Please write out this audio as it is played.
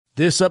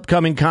This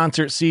upcoming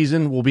concert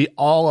season will be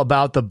all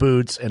about the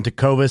boots, and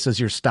Tecovas is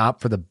your stop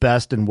for the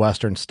best in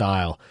Western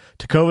style.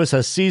 Tecovas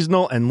has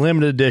seasonal and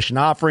limited edition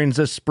offerings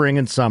this spring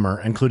and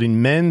summer,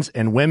 including men's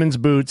and women's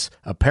boots,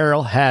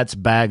 apparel, hats,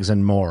 bags,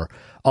 and more.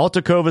 All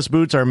Tecovas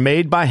boots are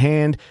made by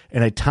hand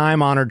in a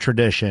time-honored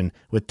tradition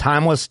with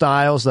timeless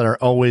styles that are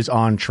always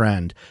on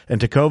trend. And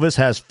Tecovas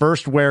has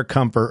first wear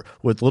comfort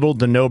with little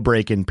to no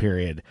break-in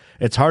period.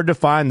 It's hard to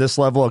find this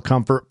level of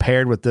comfort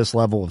paired with this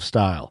level of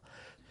style.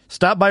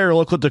 Stop by your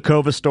local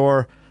Tecovas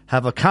store,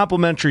 have a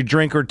complimentary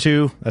drink or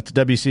two, that's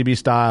WCB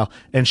style,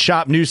 and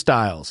shop new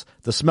styles.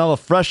 The smell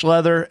of fresh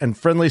leather and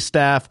friendly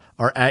staff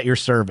are at your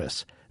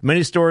service.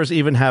 Many stores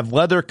even have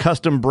leather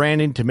custom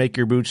branding to make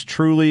your boots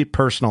truly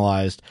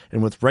personalized.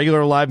 And with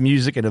regular live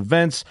music and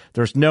events,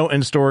 there's no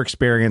in-store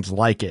experience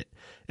like it.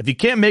 If you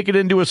can't make it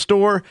into a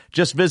store,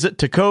 just visit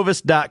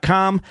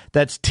tecovas.com.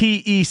 That's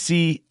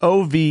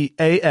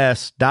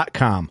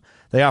TECOVAS.com.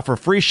 They offer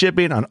free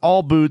shipping on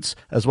all boots,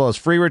 as well as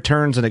free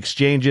returns and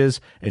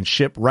exchanges, and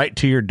ship right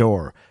to your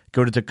door.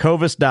 Go to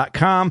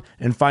tecovas.com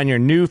and find your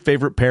new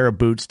favorite pair of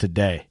boots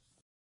today.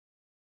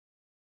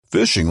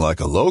 Fishing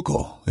like a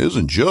local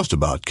isn't just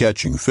about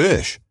catching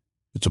fish.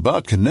 It's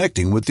about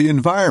connecting with the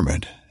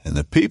environment and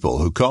the people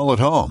who call it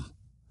home.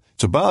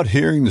 It's about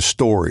hearing the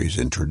stories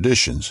and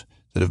traditions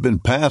that have been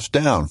passed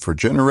down for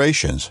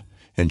generations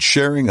and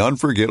sharing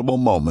unforgettable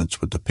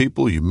moments with the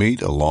people you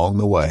meet along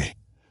the way.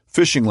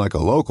 Fishing like a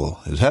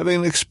local is having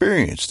an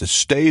experience that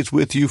stays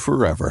with you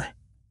forever.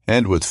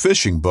 And with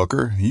Fishing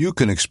Booker, you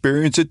can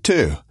experience it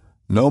too,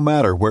 no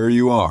matter where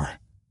you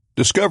are.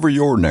 Discover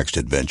your next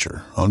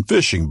adventure on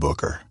Fishing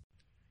Booker.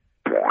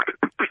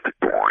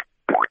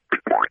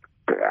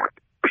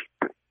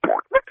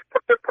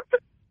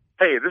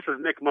 Hey, this is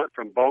Nick Munt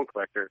from Bone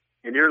Collector,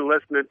 and you're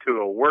listening to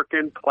a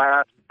Working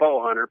Class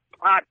Bowhunter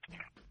podcast.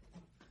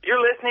 You're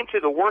listening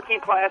to the Working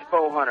Class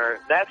Bowhunter.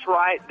 That's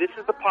right. This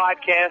is the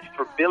podcast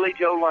for Billy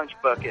Joe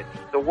Lunchbuckets,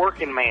 the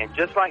working man,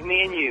 just like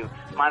me and you.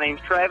 My name's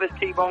Travis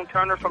T-Bone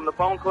Turner from the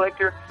Bone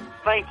Collector.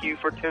 Thank you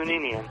for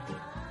tuning in.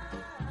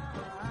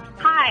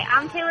 Hi,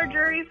 I'm Taylor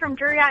Drury from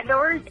Drury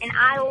Outdoors, and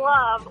I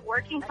love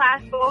Working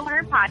Class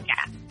Bowhunter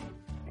podcast.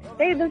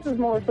 Hey, this is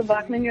Melissa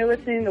Bachman. You're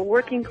listening to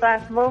Working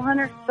Class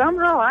Bowhunter.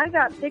 Somehow I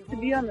got picked to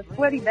be on the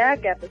Sweaty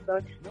Back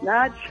episode.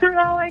 Not sure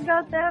how I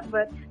got that,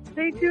 but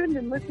stay tuned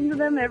and listen to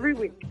them every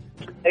week.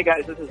 Hey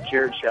guys, this is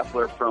Jared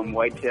Scheffler from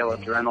Whitetail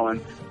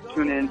Adrenaline.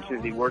 Tune in to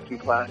the Working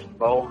Class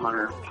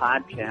Bowhunter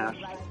podcast.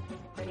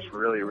 It's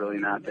really, really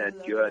not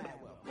that good.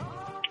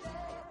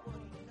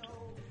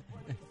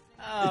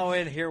 Oh,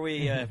 and here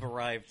we have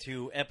arrived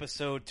to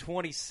episode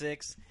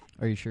 26.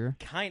 Are you sure?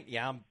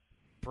 Yeah, I'm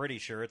pretty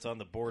sure it's on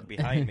the board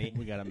behind me.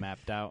 We got it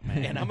mapped out,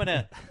 man. And I'm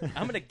gonna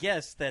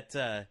guess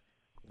that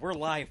we're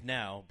live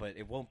now, but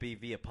it won't be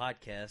via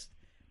podcast.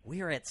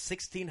 We are at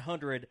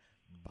 1600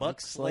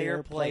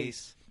 Buckslayer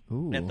Place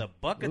at the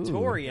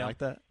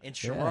Buckatorium in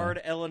Sherrard,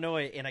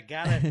 Illinois. And I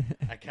got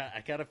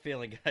a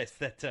feeling, guys,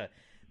 that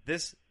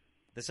this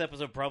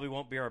episode probably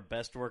won't be our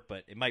best work,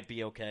 but it might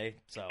be okay.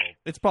 So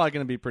It's probably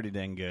going to be pretty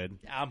dang good.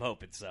 I'm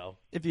hoping so.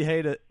 If you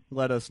hate it,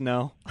 let us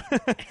know.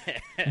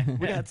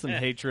 We had some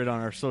hatred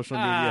on our social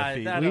media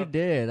feed. We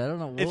did. I don't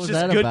know. What it's was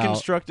just that good about?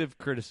 constructive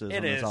criticism.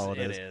 It is. All it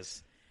It is.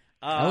 is.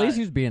 At least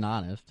he was being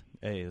honest.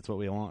 Hey, that's what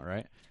we want,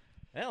 right?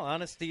 Well,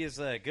 honesty is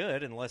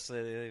good unless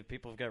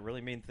people have got really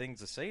mean things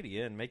to say to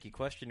you and make you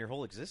question your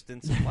whole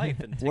existence in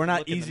life. And We're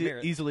not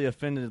easily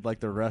offended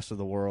like the rest of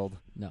the world.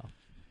 No.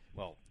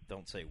 Well,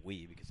 don't say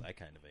we because I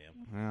kind of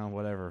am. Well,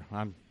 whatever.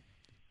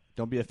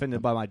 Don't be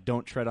offended by my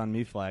 "Don't Tread on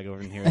Me" flag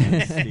over in here,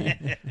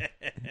 Steve.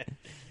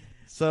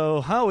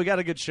 So, we got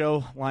a good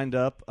show lined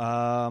up.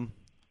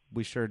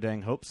 We sure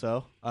dang hope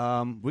so.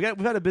 We've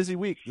had a busy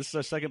week. This is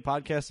our second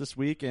podcast this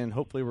week, and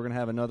hopefully we're going to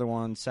have another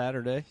one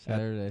Saturday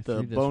at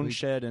the Bone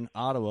Shed in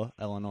Ottawa,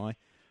 Illinois.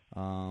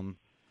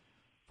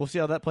 We'll see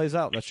how that plays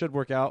out. That should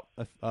work out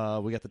if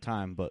we got the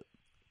time, but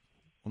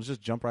let's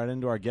just jump right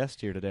into our guest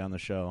here today on the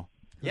show.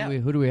 Yeah.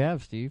 Who do we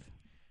have, Steve?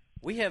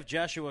 We have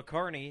Joshua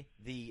Carney,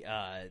 the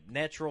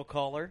natural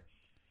caller.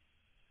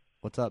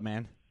 What's up,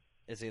 man?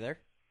 Is he there?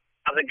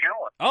 How's it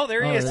going? Oh,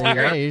 there he is.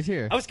 Yeah, he's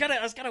here. I was kind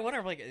of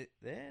wondering, like,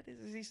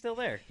 is he still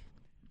there?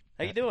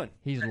 How you doing?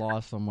 He's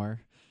lost somewhere.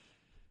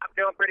 I'm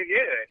doing pretty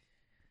good.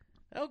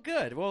 Oh,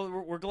 good. Well,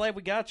 we're glad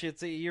we got you.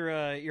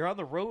 You're on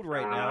the road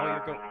right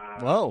now.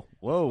 Whoa!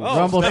 Oh,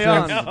 Rumble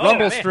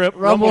strip.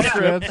 Rumble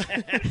strip.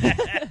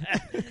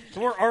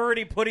 We're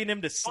already putting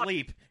him to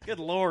sleep. Good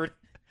Lord.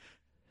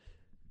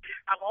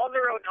 I'm on the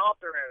road and off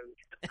the road.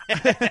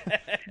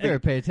 You better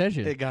pay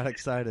attention. It got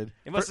excited.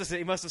 He must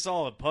have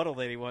saw a puddle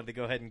that he wanted to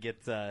go ahead and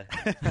get that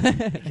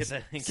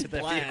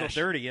vehicle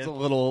dirty. It's a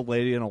little old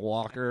lady in a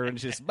walker, and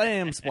just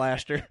bam,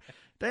 splashed her.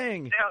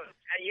 Dang.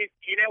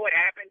 You know what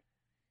happened?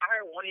 I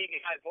heard one of you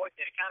guys' voice,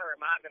 and it kind of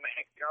reminded me of my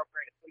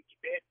ex-girlfriend at Squeaky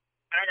Pit.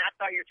 And I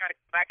thought you were trying to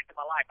come back into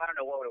my life. I don't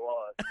know what it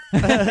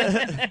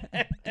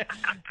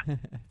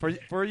was.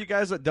 For you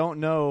guys that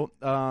don't know,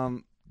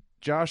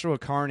 Joshua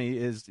Carney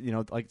is,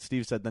 like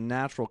Steve said, the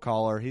natural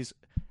caller.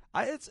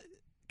 It's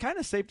kind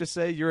of safe to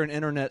say you're an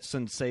internet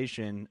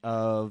sensation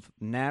of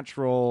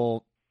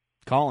natural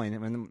calling. I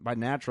mean, by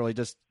natural, he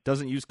just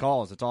doesn't use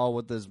calls. It's all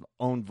with his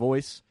own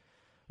voice,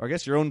 or I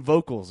guess your own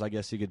vocals, I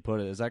guess you could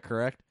put it. Is that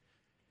correct?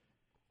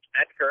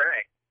 That's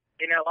correct.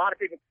 You know, a lot of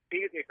people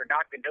confuse me for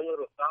Dr.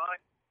 Doolittle's son.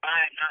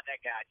 I am not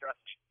that guy, trust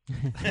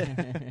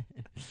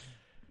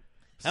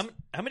me.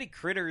 How many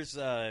critters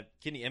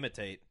can you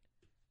imitate?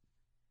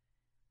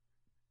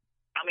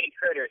 How many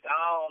critters?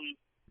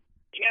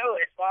 You know,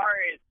 as far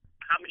as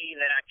how many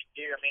that I can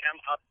do, I mean, I'm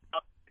up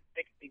to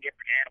 60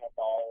 different animal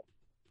calls,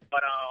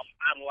 but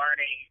I'm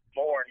learning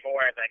more and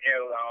more as I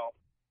go.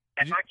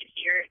 If I can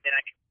hear it, then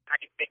I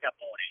can pick up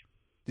on it.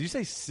 Did you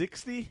say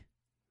 60?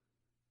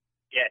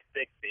 Yes,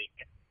 60.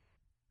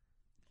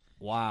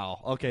 Wow.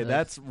 Okay,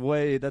 that's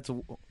way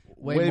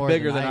Way more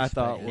bigger than than I I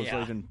thought was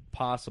expected. even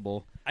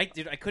possible. I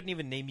couldn't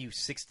even name you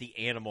 60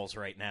 animals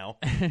right now,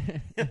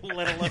 let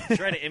alone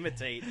try to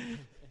imitate.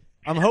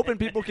 I'm hoping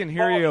people can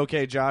hear you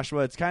okay,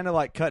 Joshua. It's kind of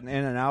like cutting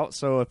in and out,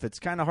 so if it's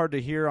kind of hard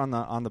to hear on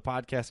the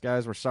podcast,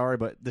 guys, we're sorry,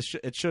 but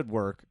it should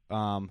work.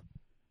 I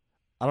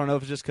don't know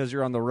if it's just because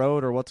you're on the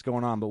road or what's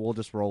going on, but we'll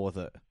just roll with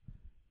it.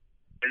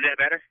 Is that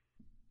better?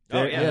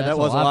 Oh, yeah, that that's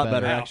was a a lot lot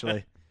better, better.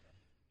 actually.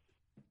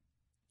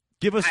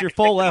 Give us I your had to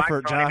stick full the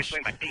effort, microphone in Josh.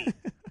 between my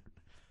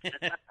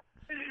teeth.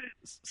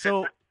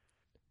 So,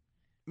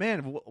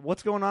 man,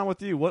 what's going on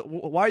with you?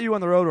 Why are you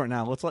on the road right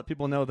now? Let's let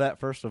people know that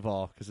first of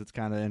all, because it's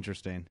kind of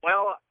interesting.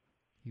 Well,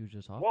 He was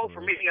just off. Well, the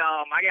for road. me,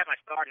 I got my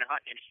start in the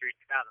hunting industry in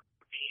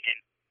 2014, and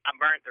I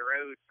burned the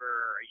road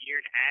for a year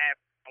and a half,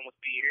 almost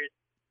 2 years,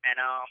 and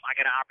I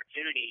got an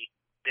opportunity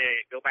to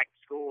go back to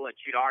school and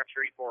shoot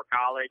archery for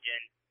college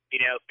and, you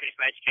know, finish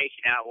my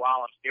education out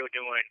while I'm still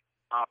doing,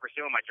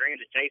 pursuing my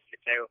dreams and chasing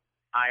it. So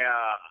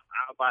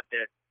I'm about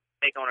to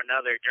take on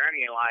another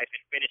journey in life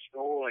and finish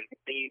school and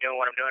continue doing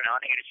what I'm doing in the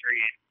hunting industry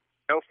and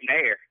go from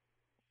there.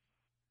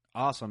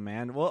 Awesome,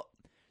 man. Well,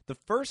 the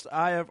first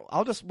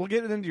we'll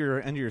get it into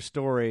your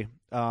story.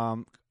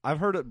 I've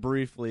heard it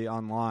briefly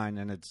online,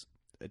 and it's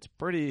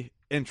pretty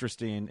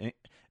interesting,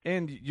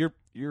 and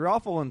you're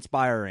awful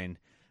inspiring.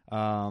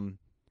 I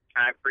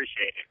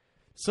appreciate it.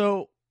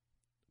 So,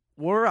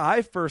 where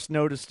I first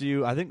noticed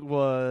you, I think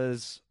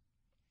was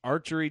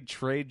archery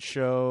trade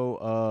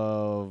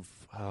show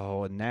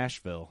in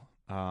Nashville.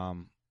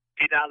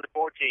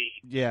 2014.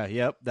 Yeah,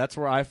 yep. That's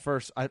where I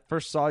first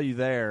saw you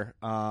there.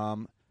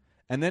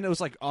 And then it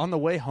was like on the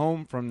way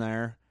home from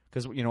there,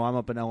 because I'm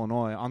up in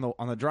Illinois.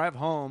 On the drive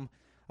home,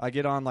 I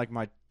get on like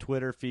my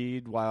Twitter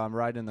feed while I'm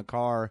riding in the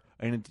car,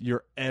 and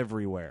you're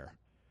everywhere.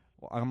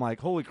 I'm like,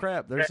 holy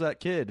crap, there's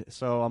that kid.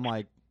 So I'm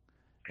like,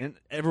 and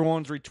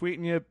everyone's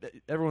retweeting you.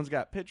 Everyone's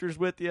got pictures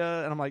with you,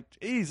 and I'm like,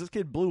 geez, this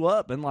kid blew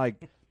up in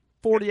like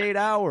 48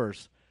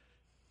 hours.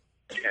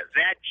 Yeah,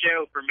 that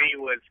show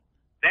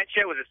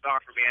was a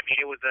star for me. I mean,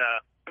 it was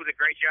a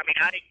great show. I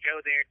mean, I didn't go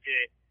there to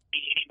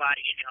meet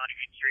anybody in the hunting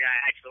industry.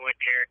 I actually went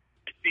there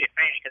to be a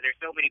fan because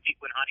there's so many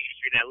people in the hunting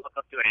industry that I look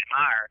up to and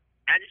admire.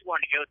 And I just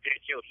wanted to go to the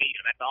show and meet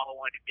them. That's all I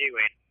wanted to do.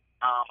 And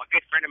a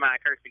good friend of mine,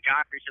 Kirsten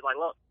Godfrey, she's like,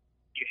 look,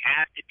 you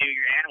have to do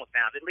your animal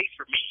sounds, at least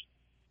for me.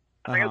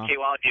 I was like, okay,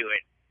 well, I'll do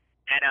it.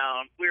 And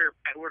we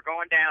were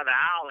going down the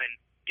aisle, and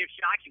Jim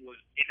Shockey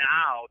was in the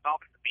aisle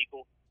talking to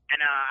people.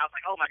 And I was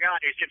like, oh, my God,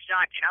 there's Jim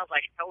Shockey. And I was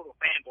like in total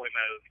fanboy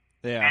mode.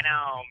 Yeah. And,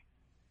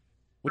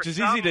 which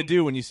is easy to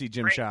do when you see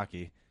Jim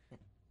Shockey.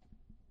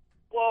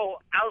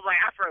 Well, I was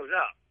like, I froze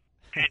up.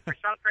 And for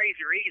some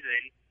crazy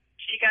reason,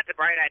 she got the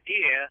bright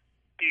idea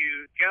to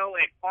go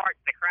and part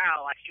the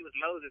crowd like she was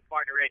Moses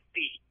parting the Red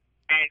Sea.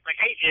 And it's like,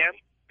 hey, Jim,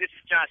 this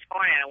is Josh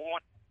Klein. I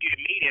want you to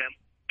meet him,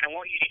 and I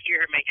want you to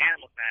hear him make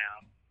animal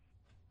sounds.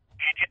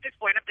 And at this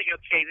point, I'm thinking,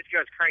 okay, this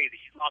girl's crazy.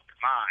 She's lost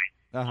her mind.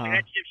 Uh-huh. And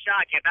that's Jim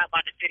Shockey. I'm not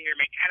about to sit here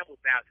and make animal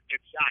sounds with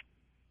Jim Shockey.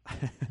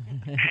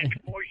 And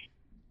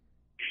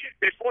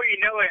before you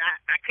know it,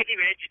 I couldn't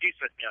even introduce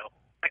myself.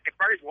 Like, the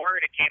first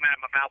word that came out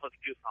of my mouth was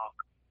goose honk.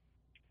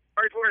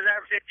 First word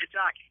I ever said to Jim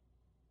Shockey.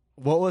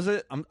 What was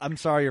it? I'm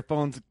sorry, your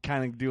phone's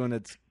kind of doing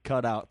its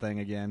cutout thing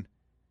again.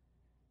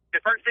 The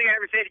first thing I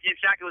ever said to Jim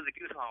Shockey was a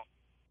goose honk.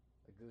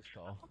 A goose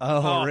call.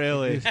 Oh,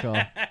 really? Goose call.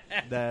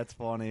 That's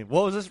funny.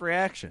 What was his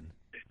reaction?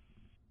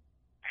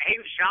 He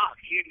was shocked.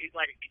 He's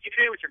like, did you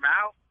say it with your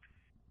mouth?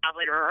 I was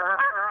like,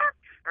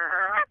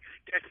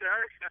 yes,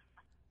 sir.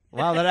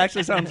 Wow, that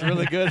actually sounds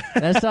really good.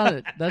 That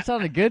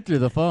sounded good through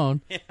the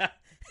phone. Yeah.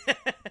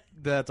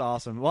 That's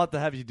awesome. We'll have to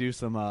have you do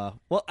some.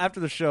 After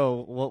the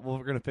show,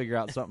 we're going to figure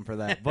out something for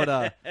that.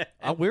 But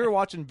we were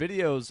watching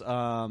videos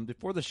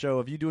before the show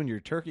of you doing your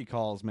turkey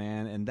calls,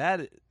 man, and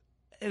it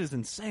is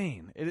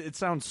insane. It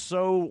sounds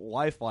so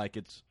lifelike.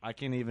 I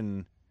can't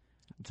even.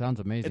 It sounds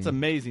amazing. It's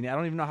amazing. I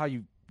don't even know how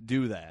you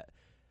do that.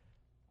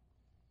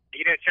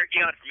 You know, turkey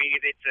hunt for me,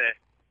 it's a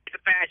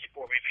passion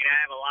for me. I mean, I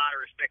have a lot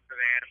of respect for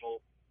the animal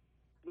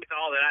with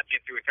all that I've been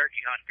through with turkey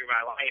hunting through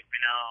my life,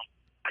 and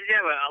I just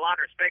have a lot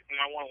of respect for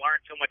them. I want to learn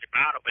so much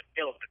about them, but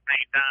still at the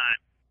same time,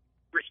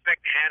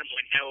 respect the animal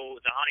and know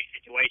the hunting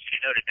situation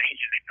and know the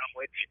dangers that come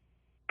with it.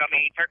 So, I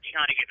mean, turkey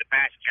hunting is a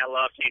passion. I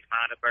love chasing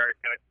behind a bird.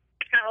 So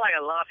it's kind of like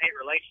a love-hate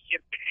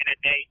relationship at the end of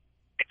the day.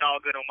 it's all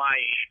good on my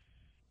end.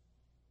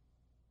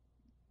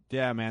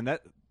 Yeah, man,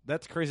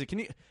 that's crazy. Can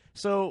you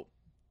so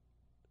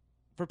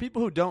for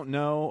people who don't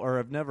know or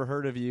have never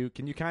heard of you,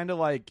 can you kind of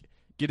like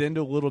get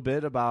into a little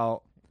bit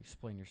about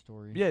explain your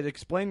story? Yeah,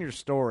 explain your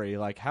story.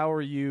 Like, how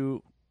are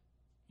you?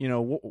 You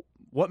know,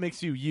 what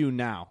makes you you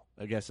now?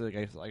 I guess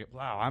like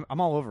wow, I'm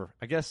all over.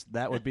 I guess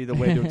that would be the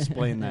way to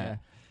explain that.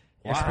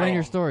 Wow. Explain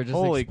your story. Just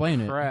Holy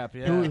explain crap,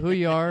 it. Yeah. Who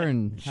you are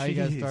and how you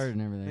got started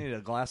and everything. I need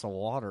a glass of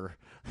water.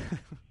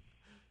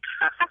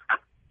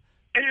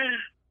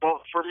 Well,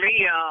 for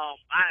me,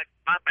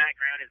 my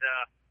background is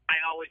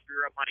I always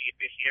grew up hunting and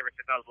fishing ever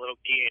since I was a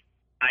little kid.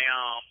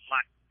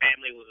 My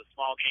family was a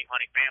small game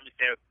hunting family,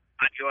 so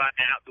I'd go out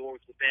in the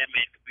outdoors with them,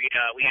 and we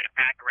had a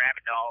pack of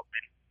rabbit dogs,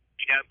 and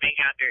you know, being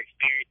out there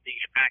experiencing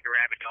a pack of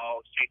rabbit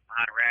dogs, chasing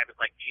behind a rabbit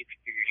like music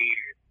through your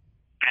ears,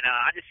 and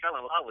I just fell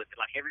in love with it.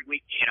 Like every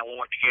weekend, I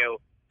wanted to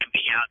go and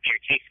be out there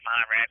chasing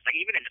behind rabbits.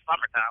 Like even in the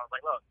summertime, I was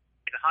like, look,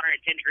 it's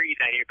 110 degrees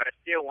out here, but I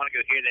still want to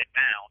go hear that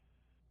sound.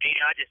 And, you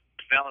know, I just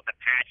developed a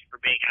passion for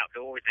being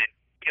outdoors and,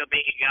 you know,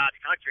 being in God's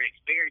country,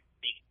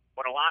 experiencing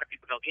what a lot of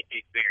people don't get to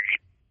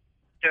experience.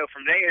 So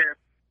from there,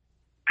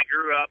 I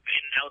grew up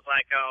and I was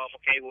like,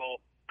 okay,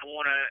 well, I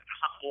want to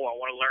hunt more. I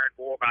want to learn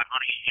more about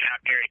hunting and get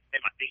out there and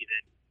spend my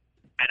season.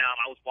 And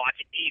I was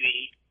watching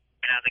TV,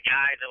 and the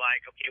guys are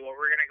like, okay, well,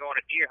 we're going to go on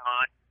a deer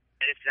hunt,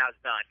 and this is how it's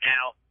done.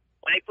 Now,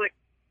 when they put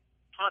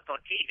hunts on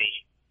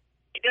TV,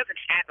 it doesn't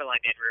happen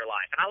like that in real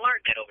life. And I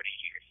learned that over the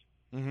years.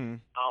 Mm-hmm.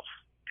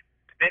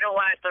 They don't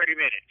last 30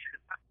 minutes.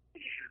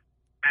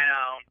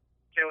 And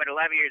so at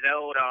 11 years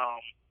old,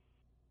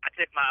 I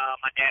took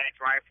my dad's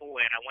rifle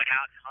and I went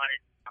out and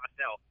hunted by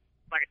myself.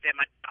 Like I said,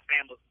 my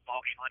family was a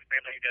small game hunting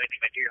family. I didn't know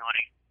anything about deer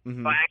hunting.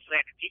 Mm-hmm. So I actually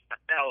had to teach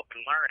myself and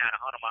learn how to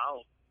hunt on my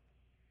own.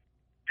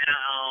 And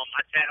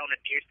I sat on a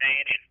deer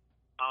stand and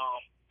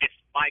this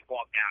spike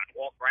walked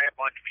right up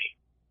under me.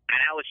 And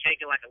I was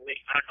shaking like a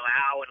leaf. I don't know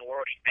how in the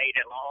world he stayed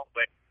that long,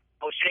 but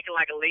I was shaking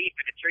like a leaf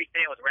and the tree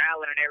stand was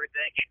rattling and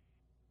everything. And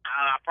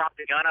I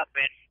propped the gun up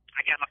and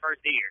I got my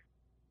first deer.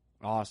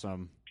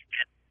 Awesome.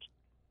 And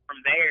from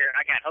there,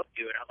 I got hooked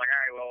to it. I was like,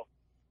 all right, well,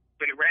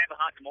 we can rabbit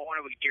hunt in the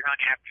morning, we can deer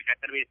hunt after.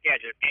 That's going to be the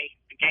schedule.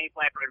 The game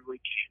plan for every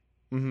weekend.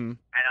 Mm-hmm.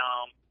 And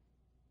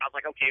I was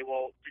like, okay,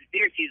 well, since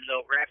deer season's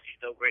over, rabbit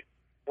season's over,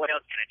 what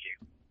else can I do?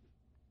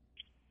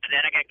 And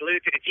then I got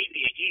glued to the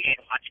TV again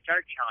watching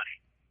turkey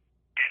hunting.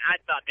 And I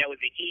thought that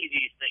was the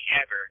easiest thing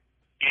ever.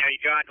 You know,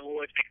 you go out in the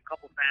woods, make a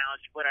couple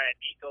sounds, you put out a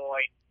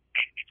decoy,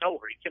 and it's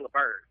over. You kill a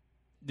bird.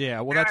 Yeah,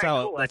 well, that's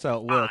how it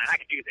looks. I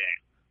can do that.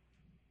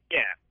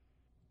 Yeah,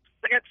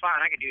 like that's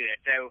fine. I can do that.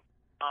 So,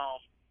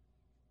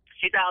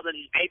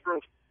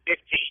 April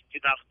 15th,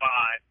 2005,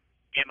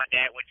 me and my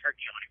dad went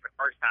turkey hunting for the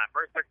first time,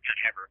 first turkey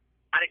hunt ever.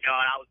 I didn't know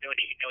what I was doing.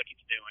 He didn't know what he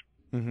was doing.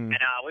 Mm-hmm.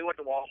 And we went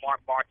to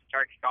Walmart, bought some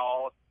turkey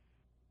calls.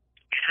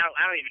 And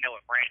I don't even know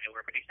what brand they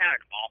were, but they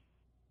sounded them all.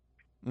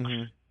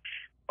 Mm-hmm.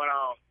 But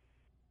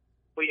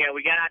we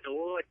got out in the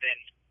woods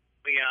and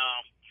we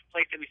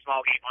played some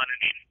small game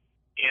hunting, and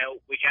you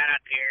know, we got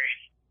out there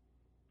and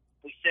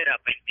we set up,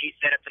 and he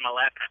set up to my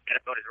left and I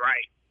set up on his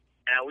right.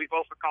 And we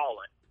both were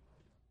calling.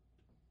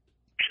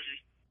 And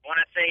when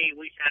I say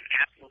we sounded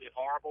absolutely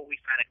horrible, we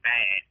sounded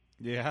bad.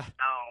 Yeah.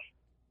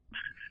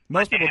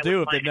 Most people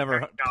do if they've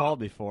never called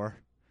before.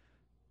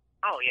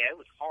 Oh yeah, it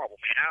was horrible,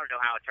 man. I don't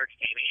know how a turkey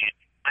came in.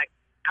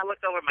 I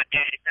looked over at my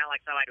dad. It sounded like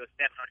somebody was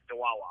stepping on a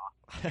chihuahua.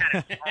 Kind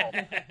of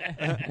horrible.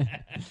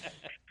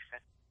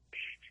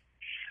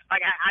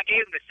 Like I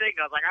gave him the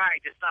signal. I was like, all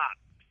right, just stop.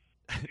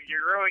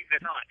 You're ruining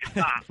this hunt. Just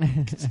stop.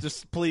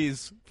 Just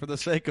please, for the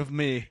sake of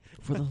me.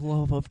 For the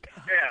love of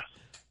God. Yeah.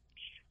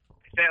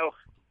 So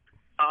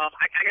I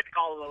got to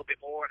call a little bit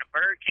more, and a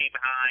bird came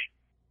behind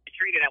the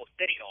tree that I was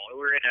sitting on.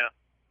 We were in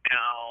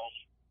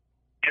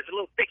there's a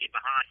little thicket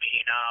behind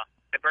me, and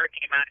the bird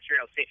came out of the tree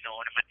I was sitting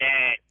on, and my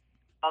dad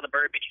saw the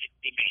bird, but he didn't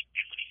see me.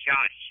 And when he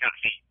shot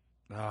me.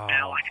 Oh.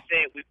 Now, like I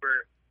said, we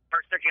were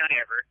first turkey hunt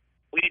ever.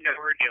 We didn't know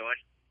what we were doing.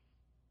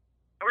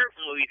 We're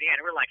from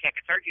Louisiana. We're like, heck,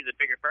 a turkey's a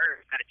bigger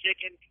bird. Got a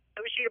chicken. So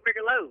we shoot a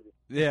bigger load.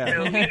 Yeah.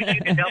 So we would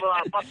shoot a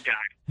double-out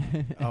buckshot.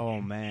 Oh,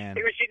 man.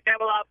 We would shoot a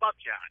double-out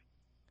buckshot.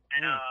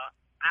 And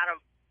out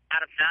of 9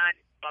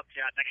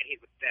 buckshots, I got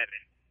hit with 7.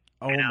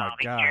 Oh, and, my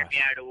he gosh. carried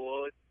me out of the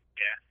woods.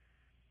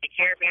 Yeah. He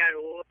carried me out of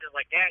the woods and was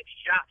like, Dad, you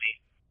shot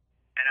me.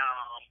 And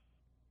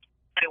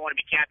I didn't want to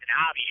be Captain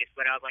Obvious,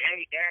 but I was like,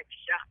 hey, Dad, you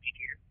shot me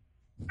here.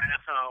 And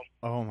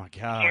oh, my he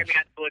gosh. carried me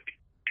out of the woods,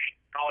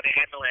 called the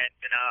ambulance,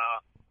 and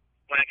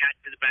when I got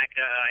to the back of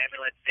the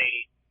ambulance,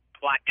 they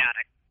blacked out.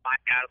 I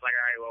was like,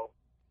 all right, well,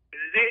 this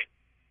is it.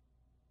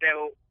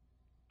 So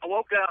I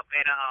woke up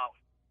and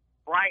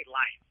bright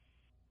lights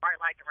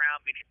around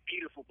me. This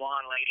beautiful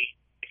blonde lady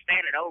is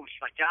standing over.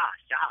 She's like,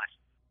 Josh.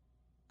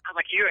 I was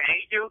like, you're an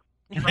angel?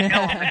 She's like,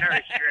 no, I'm the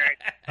nurse.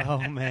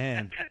 Oh,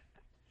 man.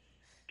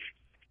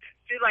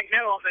 She's like,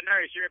 no, I'm the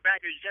nurse. You're a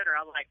Badger Center.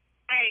 I was like,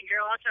 hey,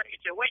 girl, I'll try to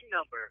get your wing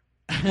number.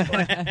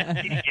 But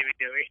she didn't give it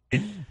to me.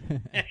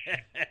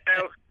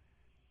 So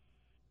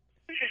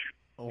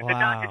the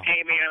doctor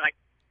came in and like,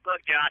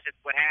 look, Josh, this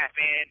is what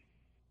happened.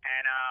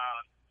 And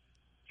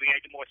We got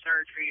to do more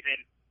surgeries,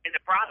 and in the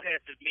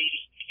process of me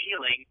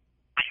healing,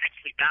 I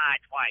actually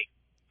died twice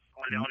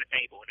on the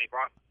table, and they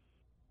brought.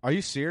 Are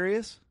you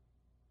serious?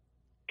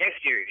 Dead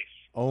serious.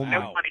 Oh No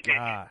my pun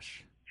intended.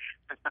 gosh.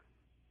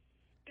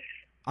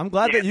 I'm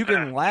glad that you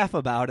can laugh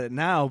about it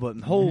now, but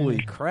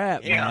holy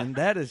crap, man.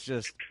 That is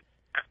just...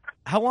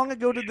 How long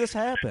ago did this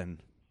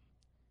happen?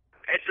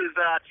 This was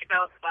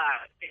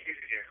 2005.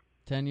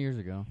 10 years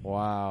ago.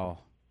 Wow.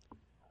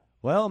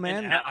 Well,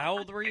 man. And how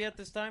old were you at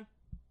this time?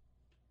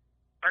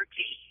 13.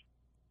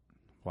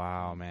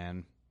 Wow,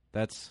 man.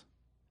 That's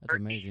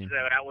amazing. So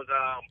I was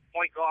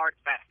point guard,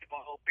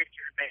 basketball,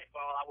 pitcher,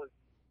 baseball. I was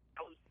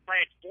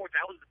playing sports.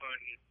 I was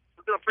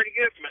doing pretty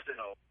good for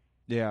myself.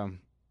 Yeah.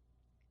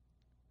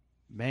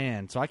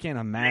 Man, so I can't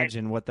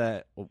imagine what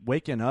that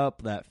waking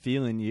up, that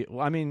feeling.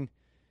 I mean,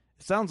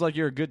 it sounds like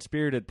you're a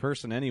good-spirited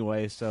person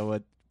anyway, so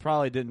it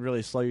probably didn't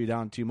really slow you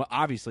down too much.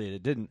 Obviously,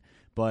 it didn't.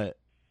 But,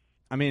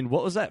 I mean,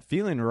 what was that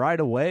feeling right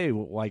away?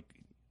 Like,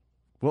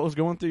 what was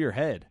going through your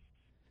head?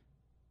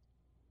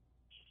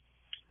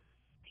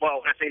 Well,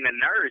 when I seen the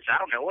nerds, I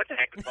don't know what the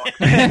heck was going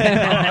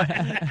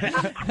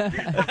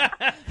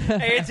on.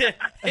 Hey,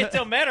 it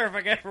don't matter if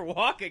I can ever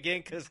walk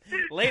again, because,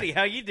 lady,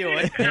 how you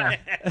doing?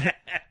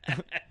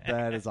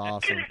 That is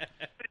awesome.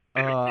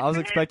 I was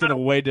expecting a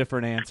way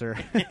different answer.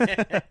 I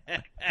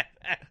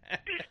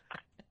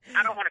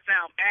don't want to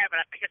sound bad, but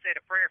I think I said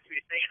a prayer for you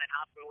to stay in that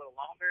hospital a little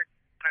longer.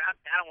 I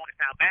don't want to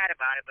sound bad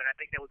about it, but I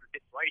think that was a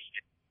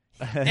situation.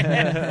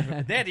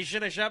 Dad, you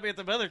should have shot me at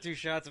the other 2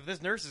 shots if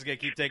this nurse is going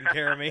to keep taking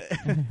care of me.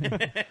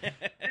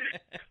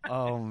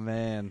 Oh,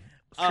 man.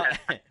 So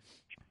after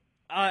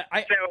I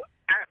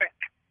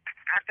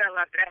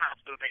left that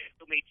hospital, they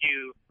took me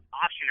to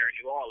Ochsner in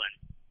New Orleans.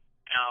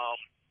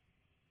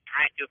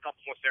 I had to do a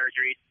couple more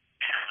surgeries,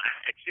 and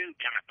I had a tube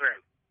down my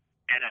throat.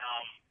 And the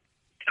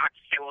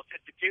doctor said, well,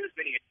 since the tube's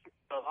been in your throat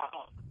so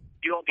long,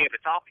 you won't be able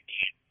to talk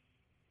again.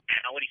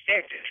 And when he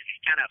said this, he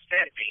kind of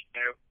upset me.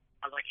 So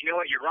I was like, you know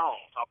what, you're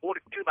wrong. So I pulled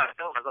a tube out of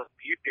myself. I was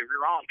like, you're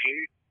wrong,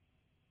 dude.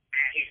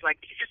 And he's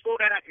like, you just pulled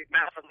that out of your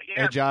mouth. I was like,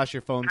 yeah. Hey, Josh,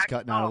 your phone's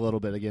cutting out a little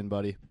bit again,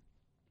 buddy.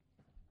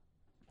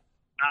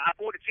 I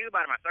pulled a tube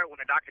out of my throat when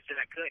the doctor said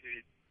I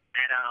couldn't,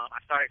 and I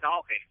started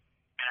talking.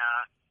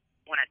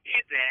 When I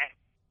did that,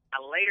 I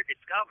later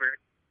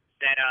discovered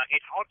that it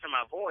altered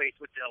my voice,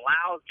 which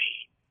allows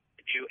me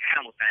to do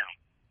animal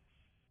sounds.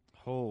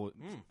 Oh,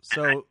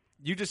 so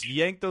you just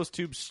yanked those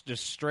tubes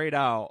just straight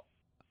out.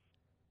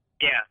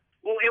 Yeah.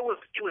 Well, it was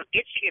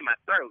itchy in my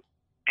throat,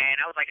 and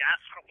I was like, I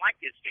don't like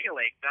this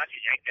feeling, so I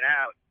just yanked it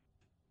out.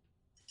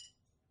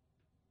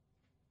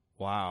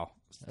 Wow.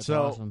 That's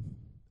so awesome.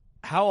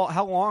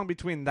 How long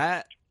between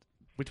that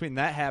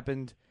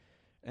happened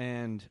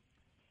and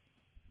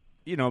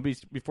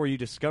before you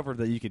discovered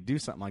that you could do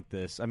something like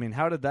this? I mean,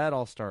 how did that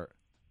all start?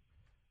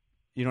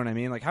 You know what I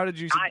mean? Like, how did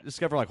you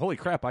discover, like, holy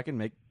crap, I can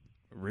make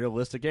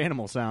realistic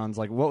animal sounds?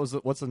 Like,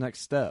 what's the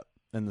next step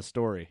in the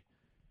story?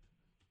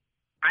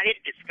 I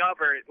didn't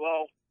discover it.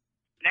 Well,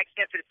 next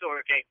step to the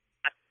story, okay,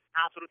 I was in the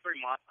hospital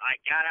 3 months. I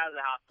got out of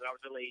the hospital. I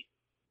was released.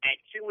 And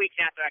 2 weeks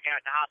after I got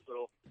out of the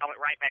hospital, I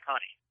went right back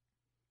hunting.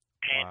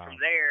 And from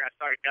there, I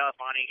started dove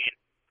hunting, and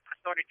I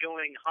started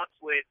doing hunts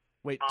with...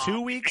 Wait, 2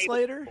 weeks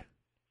later?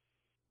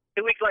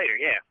 2 weeks later,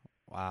 yeah.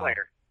 Wow.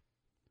 Later.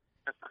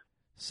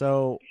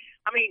 So...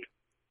 I mean,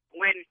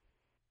 when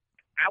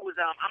I was...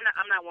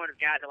 I'm not one of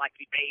the guys that like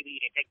to be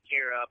babied and taken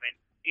care of, and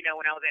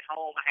when I was at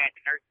home, I had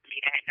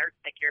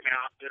nurses take care of me in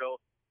the hospital,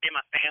 then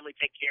my family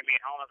take care of me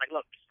at home. I was like,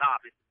 look,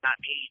 stop. This is not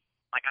me.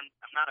 Like, I'm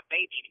not a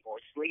baby anymore.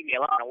 Just leave me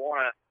alone. I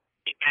want to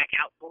get back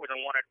outdoors. I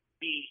want to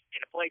be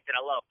in a place that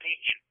I love being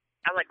in.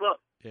 I was like, look,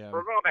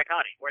 we're going back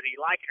hunting. Whether you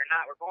like it or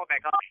not, we're going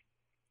back hunting.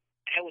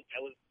 And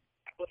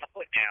I put my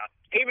foot down.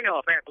 Even though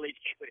a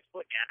paraplegic can't put his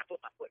foot down, I put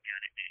my foot down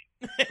that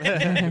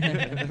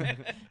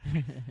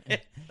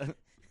day.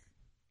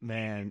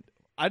 Man,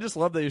 I just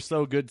love that you're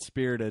so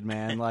good-spirited,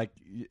 man. Like,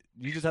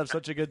 you just have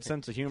such a good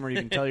sense of humor. You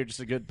can tell you're just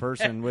a good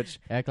person,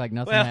 which... Act like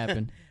nothing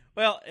happened.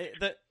 Well,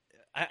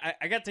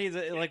 I got to tell you,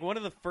 that, like, one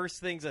of the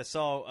first things I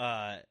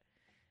saw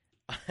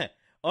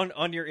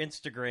on your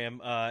Instagram,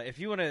 if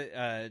you want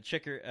to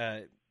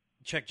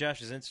check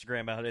Josh's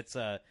Instagram out, it's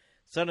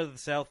Son of the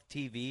South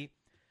TV.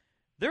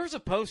 There was a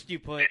post you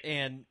put,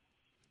 and,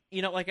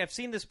 like, I've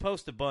seen this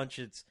post a bunch,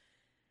 and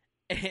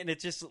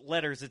it's just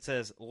letters. It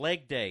says,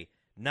 leg day,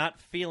 not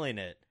feeling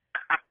it.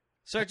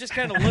 So I just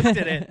kind of looked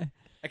at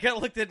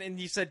it. And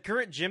you said,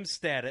 current gym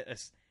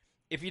status.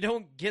 If you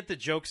don't get the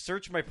joke,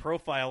 search my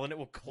profile, and it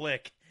will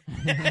click.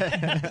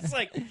 It's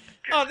like,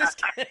 oh, this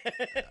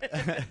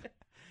guy.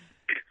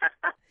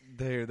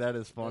 Dude, that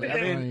is funny.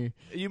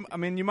 I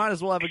mean, you might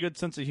as well have a good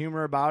sense of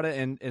humor about it,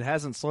 and it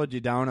hasn't slowed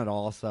you down at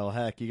all. So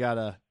heck,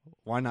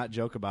 why not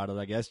joke about it?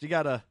 I guess you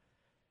gotta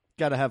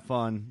have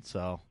fun.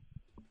 So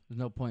there's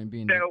no point in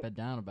being fed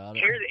down about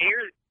it.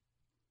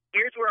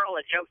 Here's where all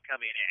the jokes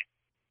come in at.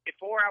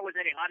 Before I was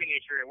in a hunting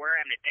industry, where I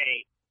am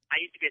today,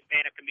 I used to be a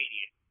stand-up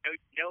comedian.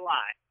 No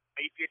lie,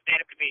 I used to be a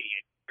stand-up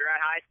comedian.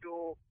 Throughout high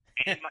school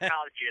and in my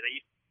college years, I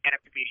used to be a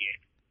stand-up comedian.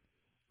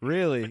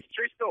 Really? It's a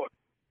true story.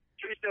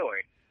 True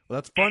story. Well,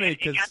 that's funny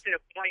because it got to the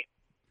point.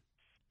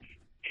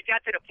 It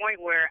got to the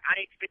point where I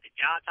didn't fit the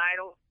job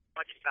title,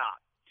 but I just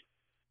stopped.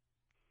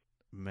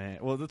 Man,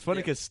 well, that's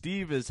funny because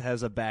Steve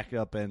has a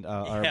backup and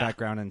or a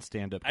background in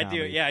stand-up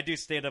comedy. I do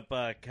stand-up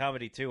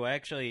comedy too. I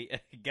actually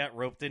got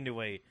roped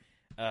into a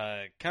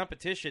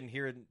competition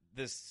here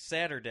this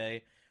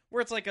Saturday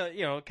where it's like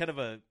a kind of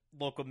a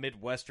local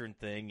Midwestern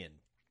thing, and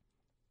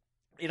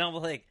I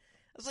was like,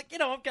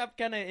 I'm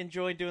kind of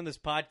enjoying doing this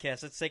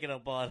podcast. It's taking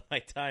up a lot of my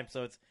time,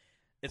 so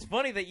it's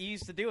funny that you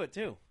used to do it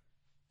too.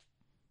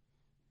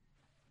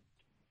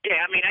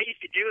 Yeah, I mean, I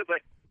used to do it, but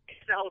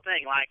it's the whole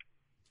thing. Like,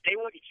 they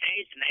wouldn't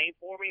change the name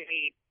for me. I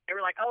mean, they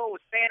were like, "Oh,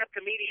 stand-up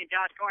comedian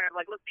Josh Carter." I'm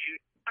like, "Look, dude,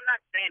 I'm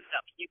not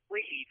stand-up. Can you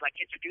please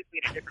introduce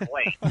me in a different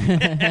way?"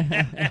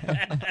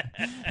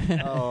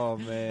 Oh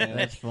man,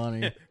 that's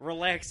funny.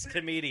 Relaxed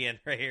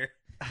comedian right here.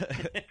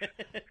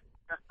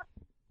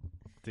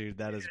 Dude,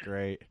 that is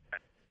great.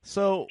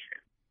 So,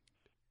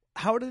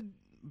 how did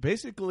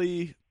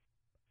basically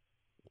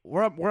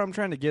where I'm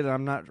trying to get it?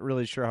 I'm not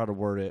really sure how to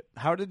word it.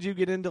 How did you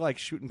get into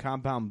shooting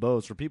compound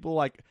bows? For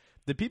people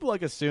did people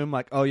assume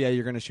oh yeah,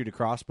 you're going to shoot a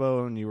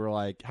crossbow, and you were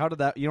like, how did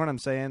that? You know what I'm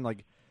saying?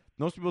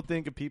 Most people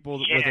think of people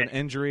with an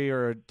injury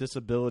or a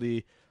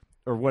disability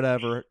or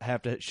whatever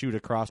have to shoot a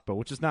crossbow,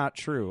 which is not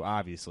true,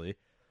 obviously.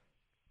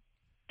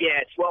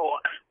 Yes, well,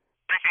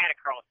 I had a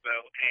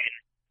crossbow, and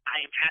I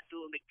am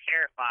absolutely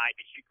terrified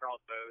to shoot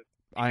crossbows.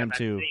 I am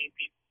too. I've seen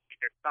people shoot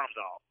their thumbs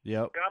off.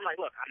 Yep. So I'm like,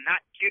 look, I'm not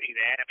shooting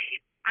that. I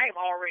mean, I am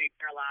already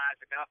paralyzed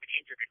enough and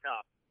injured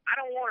enough. I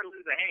don't want to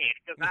lose a hand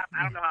because I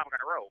don't know how I'm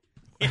going to roll.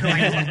 So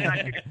I'm not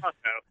shooting a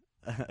crossbow.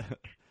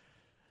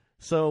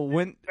 So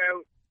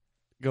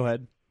go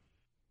ahead.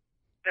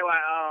 So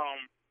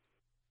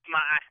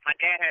my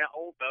dad had an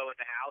old bow in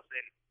the house,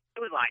 and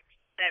it was 70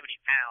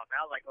 pounds. And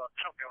I was like, well,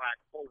 I don't know how I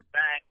can pull it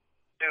back.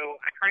 So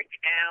I cranked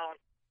it down.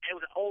 And it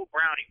was an old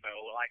Browning bow,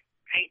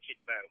 ancient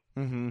bow.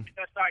 Mm-hmm.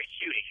 So I started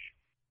shooting.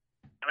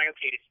 I'm like,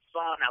 okay, this is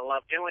fun. I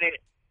love doing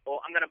it.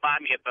 Well, I'm going to buy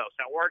me a bow.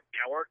 So I worked,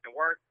 and I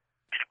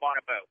bought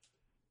a bow.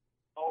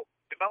 Well,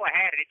 the bow I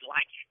had, I didn't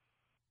like it.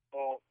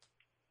 Well,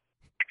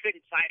 I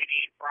couldn't sight it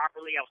in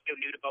properly. I was still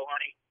new to bow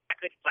hunting. I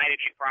couldn't sight it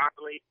in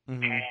properly,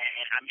 and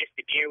I missed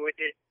the deer with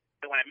it.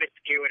 So when I missed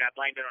the deer with it, I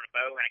blamed it on the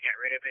bow, and I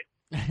got rid of it.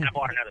 And I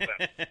bought another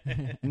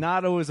bow.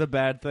 Not always a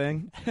bad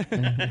thing.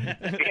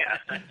 Yeah.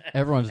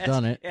 Everyone's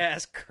done it. Yeah,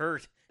 it's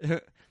Kurt.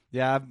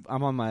 Yeah,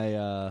 I'm on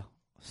my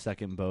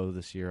second bow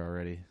this year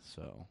already,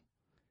 so.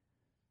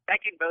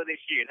 Second bow this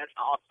year. That's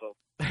awesome.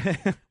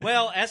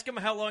 Well, ask him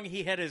how long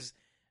he had his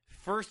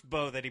first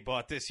bow that he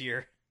bought this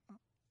year.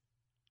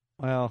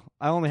 Well,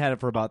 I only had it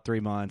for about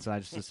 3 months, and I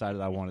just decided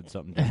I wanted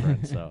something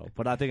different. So,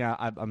 but I think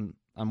I'm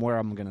where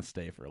I'm going to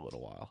stay for a little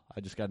while.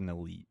 I just got an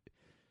Elite,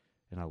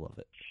 and I love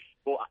it.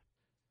 Well,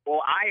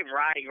 I am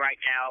riding right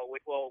now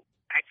with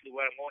actually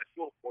what I'm going to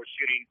school for,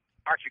 shooting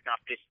archery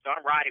competition. So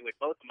I'm riding with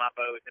both of my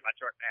bows in my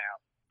truck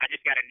now. I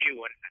just got a new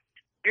one.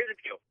 Here's the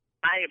deal: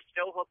 I am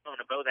so hooked on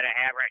the bow that I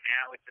have right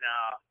now. It's an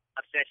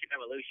Obsession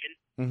Evolution.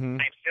 Mm-hmm.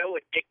 I'm so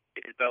addicted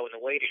to this bow and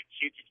the way it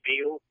shoots its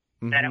field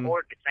that I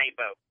ordered the same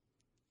bow.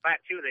 I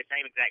have two of the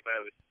same exact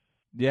bows.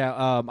 Yeah,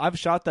 I've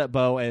shot that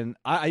bow, and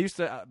I used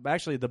to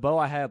actually the bow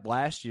I had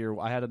last year.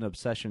 I had an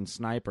Obsession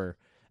Sniper,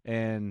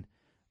 and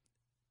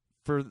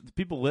for the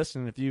people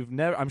listening, if you've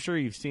never, I'm sure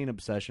you've seen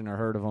Obsession or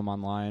heard of them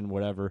online,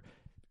 whatever.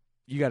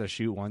 You got to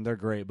shoot one. They're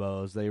great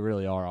bows. They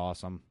really are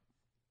awesome.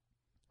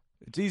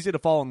 It's easy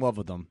to fall in love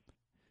with them.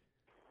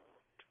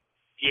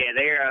 Yeah,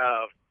 they're.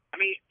 I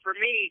mean, for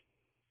me,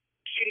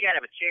 shooting out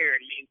of a chair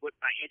and me with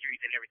my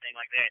injuries and everything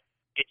like that,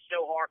 it's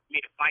so hard for me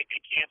to fight the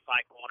camp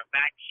cycle on a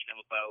back end of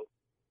a bow.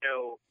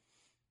 So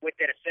with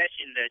that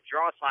Obsession, the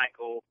draw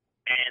cycle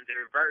and the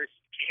reverse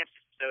camp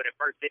system, so the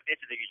first distance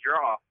that you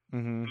draw,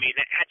 I mean,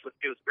 that's what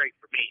feels great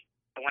for me.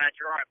 So when I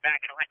draw it back,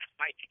 I don't have to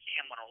fight the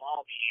cam on a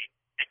long end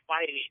and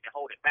fighting it to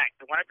hold it back.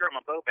 So when I draw my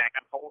bow back,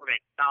 I'm holding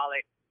it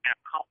solid and I'm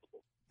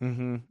comfortable.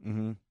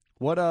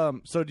 What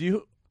so do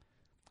you?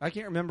 I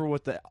can't remember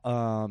what the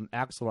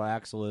axle to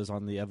axle is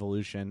on the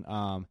Evolution.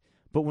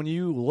 But when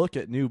you look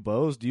at new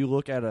bows, do you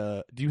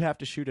have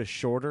to shoot a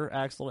shorter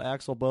axle to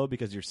axle bow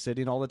because you're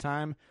sitting all the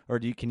time, or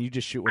can you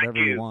just shoot whatever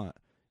you want?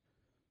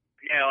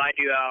 No, I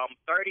do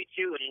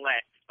 32 and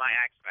less is my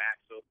axle to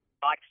axle.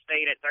 I like to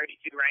stay at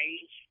 32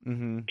 range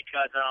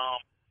because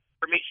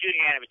for me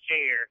shooting out of a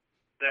chair,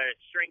 the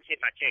strings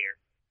hit my chair.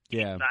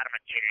 Yeah. Inside of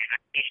my chair.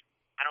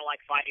 I don't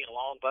like fighting a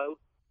long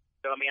bow.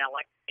 So, I mean, I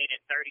like to stay at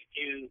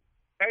 32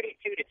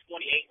 to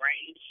 28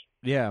 range.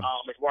 Yeah.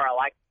 Is where I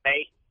like to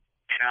stay.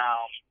 And,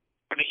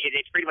 I mean,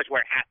 it's pretty much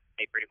where it has to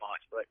stay pretty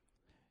much. But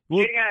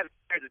shooting out of a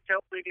chair is a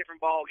totally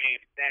different ball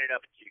game to stand it up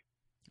at you.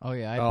 Oh,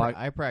 yeah.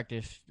 I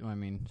practice, I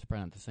mean, it's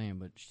probably not the same,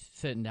 but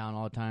sitting down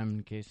all the time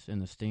in case in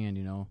the stand,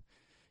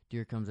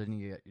 deer comes in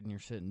and you're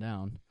sitting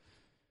down.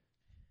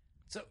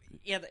 So,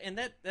 yeah, and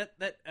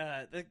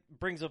that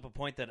brings up a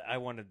point that I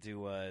wanted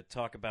to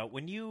talk about.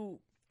 When you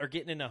are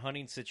getting in a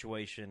hunting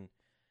situation,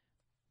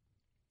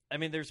 I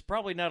mean, there's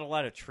probably not a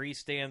lot of tree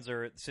stands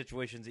or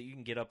situations that you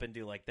can get up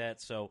into like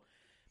that. So,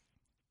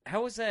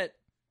 how is that?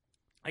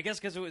 I guess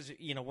because it was,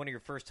 one of your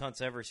first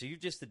hunts ever, so you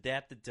just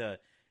adapted to,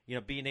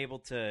 being able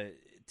to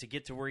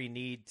get to where you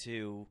need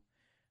to,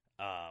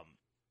 out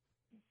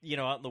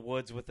in the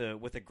woods with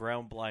a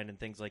ground blind and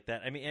things like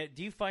that. I mean,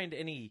 do you find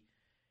any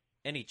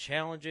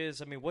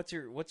challenges? I mean, what's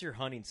your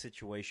hunting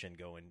situation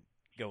going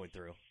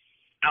through?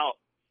 Oh,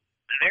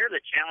 there's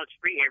a challenge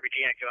for me every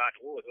day I go out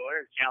in the woods. Well,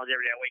 there's a challenge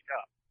every day I wake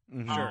up.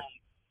 Sure.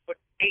 But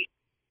hey,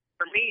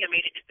 for me, I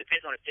mean, it just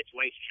depends on the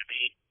situation. I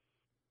mean,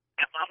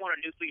 if I'm on a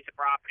new piece of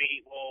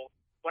property, well,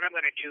 what I'm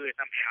going to do is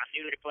I'm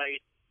new to the place.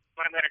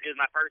 What I'm going to do is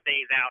my first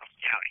day is out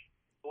scouting.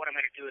 What I'm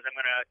going to do is I'm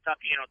going to tuck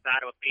in on the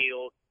side of a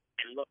field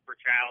and look for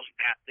trials and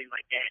paths, things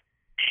like that.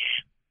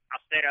 And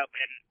I'll set up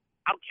and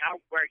I'll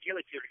wear a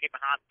ghillie suit to get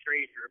behind the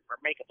trees or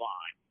make a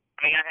blind.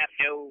 I mean, I have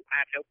no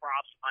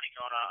problems hunting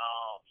on a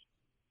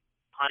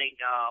hunting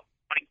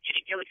in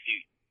a ghillie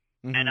suit.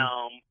 Mm-hmm. And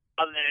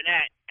other than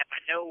that, if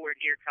I know where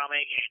deer are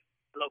coming and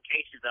the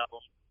locations of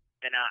them,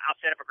 then I'll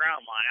set up a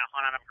ground blind. I'll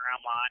hunt out of a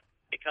ground blind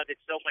because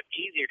it's so much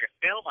easier to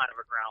film out of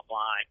a ground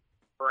blind.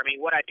 Or I mean,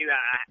 what I do,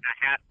 I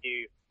have to,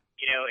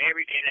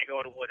 every day that I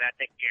go to the woods, I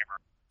take a camera.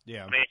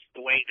 Yeah. I mean, it's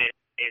the way that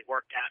it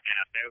worked out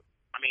now. So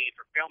I mean,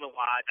 for filming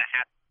wise, I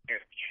have to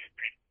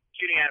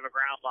shooting out of a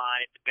ground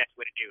blind is the best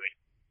way to do it.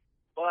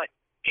 But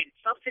in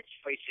some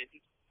situations,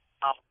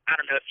 I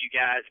don't know if you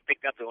guys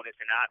picked up on this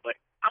or not, but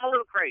I'm a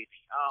little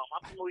crazy.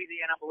 I'm from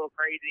Louisiana. I'm a little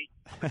crazy.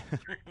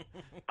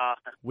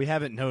 We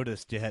haven't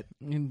noticed yet.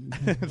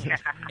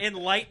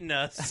 Enlighten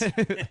us.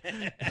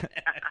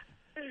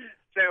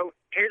 So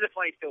here's a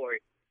funny story.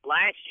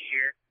 Last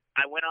year,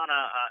 I went on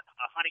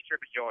a hunting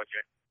trip in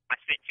Georgia. I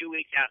spent 2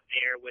 weeks out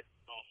there with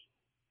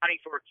hunting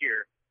for a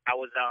cure. It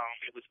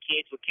was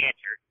kids with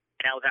cancer,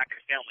 and I was out there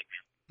filming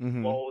them.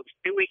 Mm-hmm. Well, it was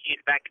 2 weekends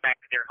back to back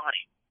that they're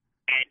hunting,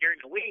 and during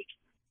the week,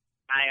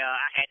 I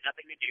had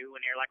nothing to do,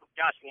 and they're like, well,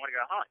 "Josh, you want to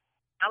go hunt?"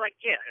 I'm like,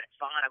 "Yeah, that's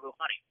fine. I'll go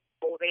hunting."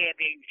 Well, they had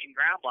me in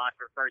ground blind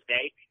for the first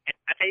day, and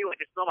I tell you what,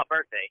 this is on my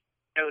birthday.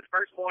 So the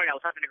first morning, I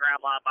was hunting the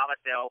ground blind by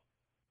myself,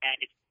 and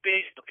this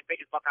the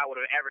biggest buck I would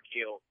have ever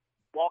killed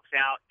walks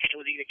out, and it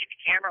was either get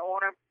the camera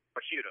on him or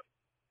shoot him.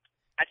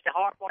 That's the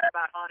hard part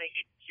about hunting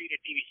and shooting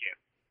a TV show.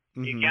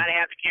 Mm-hmm. You got to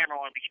have the camera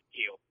on to get the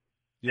kill.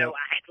 Yep. So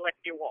I had to let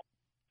the deer walk.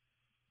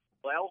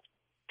 Well,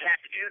 that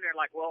afternoon, they're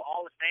like, "Well,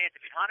 all the stands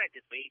have been hunted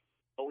this week,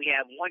 but we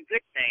have one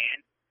good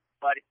stand,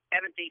 but it's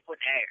 17 foot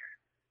in the air."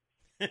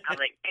 I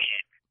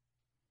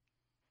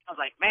was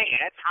like, man,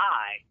 that's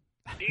high.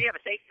 Do you have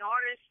a safety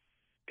harness?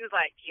 He was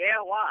like, "Yeah,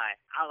 why?"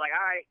 I was like,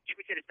 "All right, get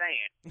me to the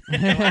stand."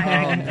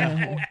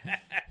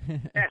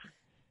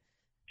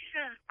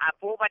 I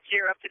pulled my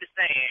chair up to the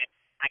stand.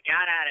 I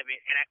got out of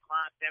it, and I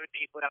climbed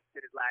 17 foot up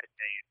to this ladder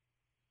stand.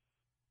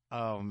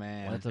 Oh,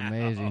 man. That's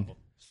amazing.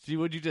 See,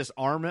 would you just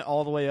arm it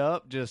all the way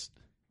up? Just.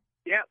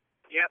 Yep.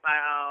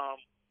 I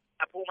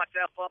pull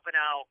myself up, and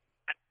I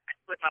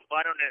put my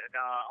butt on the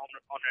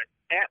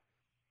step,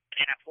 and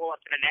then I pull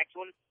up to the next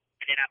one,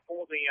 and then I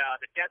pull the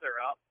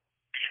tether up,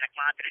 and then I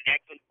climb to the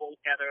next one, pull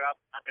the tether up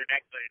to the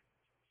next one,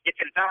 get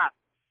to the top.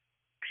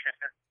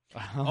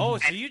 Oh,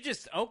 so you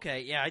just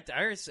okay? Yeah,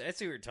 I see what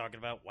you're talking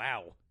about.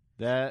 Wow.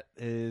 That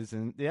is,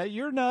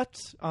 you're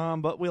nuts,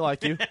 but we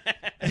like you.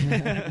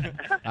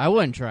 I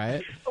wouldn't try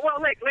it.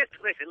 Well,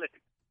 listen.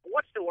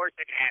 What's the worst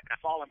that can happen? I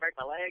fall and break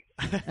my leg?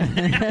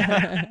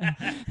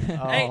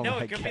 Hey, no,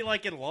 it could be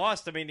like in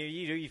Lost. I mean,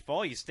 you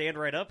fall, you stand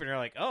right up, and you're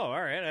like, oh,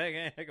 all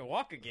right, I can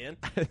walk again.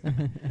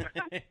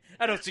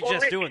 I don't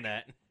suggest doing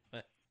that.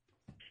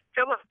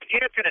 So look, to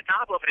get up to the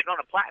top of it, it's on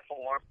a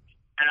platform,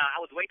 and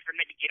I was waiting for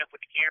them to get up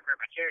with the camera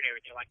and my chair and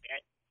everything like that.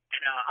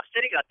 And I'm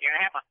sitting up there,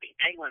 and I have my feet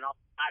dangling off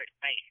the side of the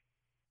fan.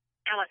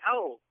 And I'm like,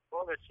 oh,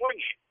 well, they're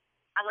swinging.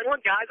 I'm like, well,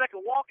 guys, I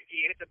can walk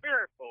again. It's a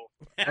miracle.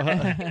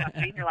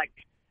 They're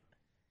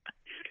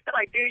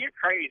like, dude, you're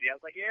crazy. I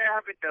was like, yeah,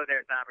 I've been through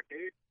there a time or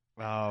two.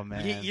 Oh,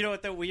 man. You know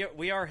what, though?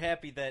 We are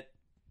happy that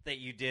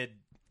you did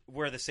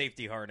wear the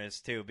safety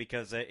harness, too,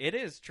 because it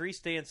is Tree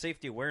Stand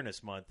Safety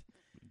Awareness Month.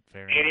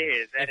 Very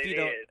nice. It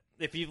is.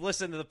 If you've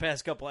listened to the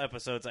past couple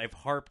episodes, I've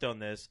harped on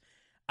this.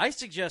 I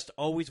suggest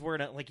always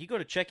wearing it. Like, you go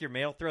to check your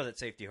mail, throw that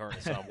safety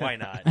harness on. Why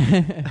not?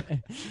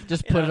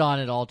 Just put it on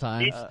at all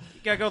times.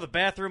 You got to go to the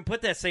bathroom,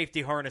 put that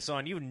safety harness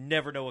on. You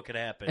never know what could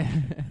happen.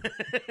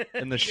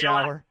 In the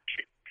shower.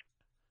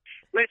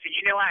 Listen,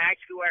 I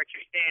actually wear a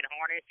tree stand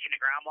harness in the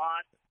ground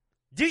blind.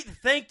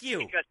 Thank you.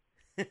 Because,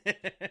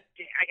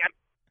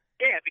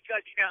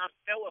 because I'm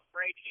so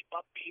afraid to get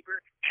buck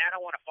fever, and I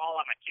don't want to fall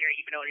on my chair,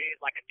 even though it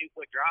is like a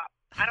 2-foot drop.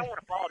 I don't want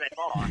to fall that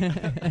far.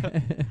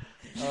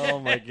 Oh,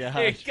 my gosh.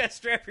 Hey, you got to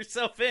strap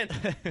yourself in.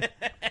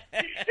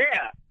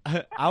 Yeah.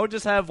 I would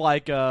just have,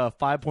 like,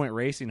 5-point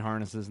racing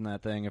harnesses in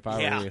that thing if I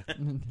were you.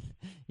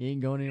 You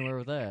ain't going anywhere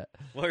with that.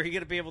 Well, are you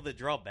going to be able to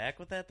draw back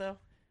with that, though?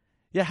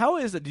 Yeah, how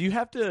is it? Do you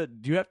have to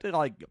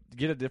like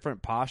get a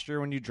different posture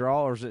when you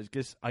draw, or is it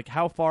just like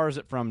how far is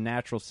it from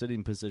natural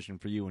sitting position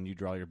for you when you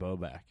draw your bow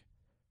back?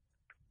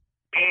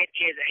 It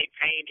is a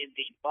pain in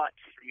the butt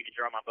for you to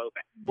draw my bow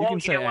back. You can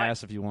say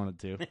ass if you wanted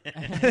to.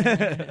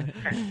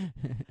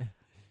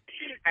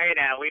 Hey,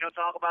 now, we don't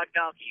talk about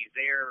donkeys.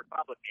 They're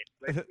Republicans.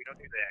 We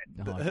don't do that.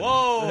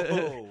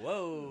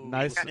 Whoa.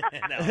 Nice. No,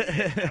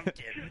 I'm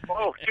kidding.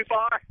 Oh, too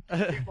far?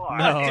 Too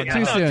far. No,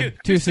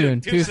 Too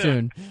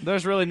soon.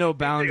 There's really no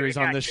boundaries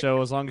on this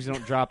show as long as you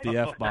don't drop the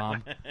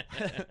F-bomb.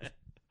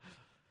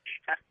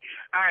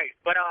 All right,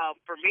 but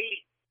for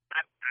me,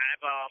 I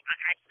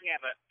actually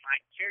have my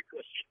chair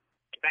cushion,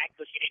 the back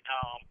cushion.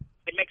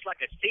 It makes like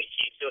a seat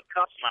sheet, so it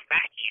cups my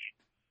back in,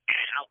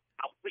 and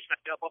I'll push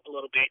myself up a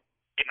little bit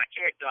in my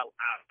chair, so I'll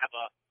have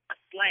a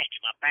slant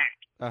in my back,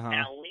 and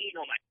I'll lean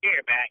on my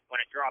chair back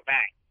when I draw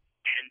back,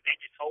 and that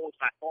just holds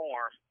my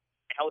form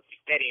and holds me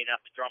steady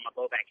enough to draw my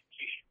bow back and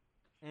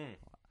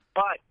shoot.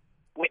 But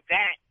with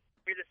that,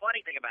 here's the funny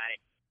thing about it: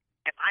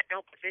 if I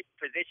don't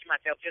position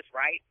myself just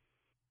right,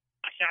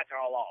 my shots are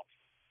all off.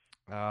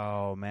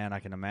 Oh, man, I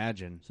can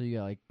imagine. So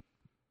you got like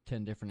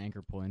 10 different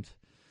anchor points.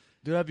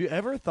 Dude, have you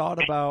ever thought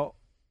about,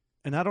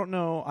 and I don't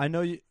know, I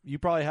know you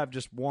probably have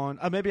just one,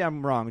 maybe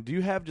I'm wrong. Do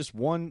you have just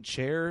one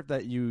chair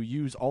that you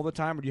use all the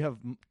time, or do you have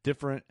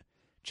different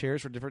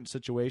chairs for different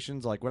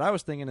situations? Like, what I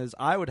was thinking is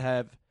I would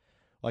have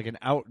like an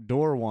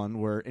outdoor one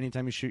where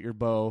anytime you shoot your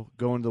bow,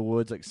 go into the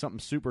woods, like something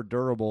super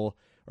durable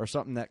or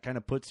something that kind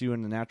of puts you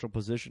in the natural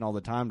position all the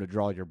time to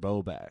draw your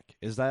bow back.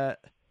 Is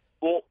that...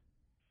 Well,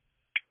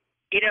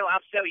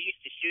 I'm so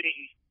used to shooting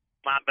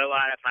my bow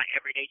out of my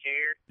everyday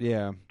chair.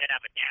 Yeah. That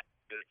I've adapted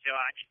to it. So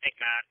I just take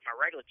my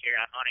regular chair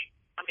out hunting.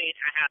 I mean,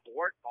 I have to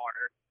work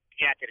harder to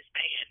get out to the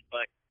stand,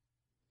 but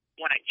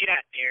when I get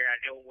out there, I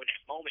know when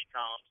that moment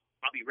comes,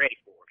 I'll be ready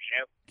for it,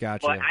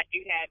 Gotcha. But I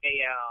do have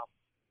a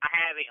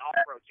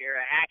off-road chair,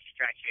 an action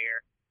track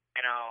chair,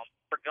 and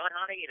for gun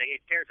hunting, the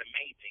chair's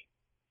amazing.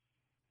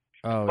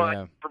 Oh, but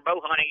yeah. for bow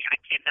hunting, I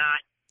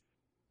cannot.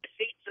 The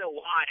seat's so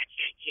wide, I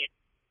can't get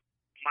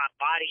my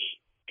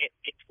body.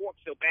 It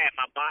torques so bad,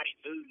 my body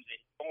moves and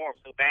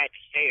forms so bad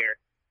to stare,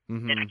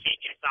 and I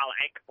can't get a solid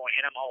anchor point,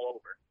 and I'm all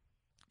over.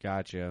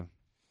 Gotcha.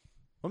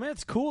 Well, man,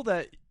 it's cool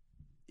that,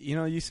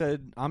 you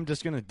said, I'm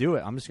just going to do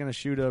it. I'm just going to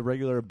shoot a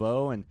regular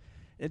bow. And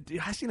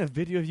I seen a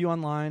video of you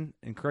online,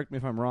 and correct me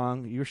if I'm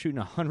wrong, you were shooting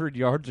 100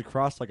 yards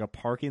across like a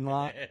parking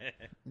lot.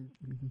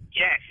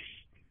 Yes.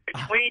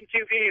 Between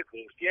two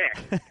vehicles, yes.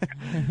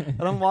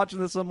 And I'm watching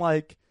this, I'm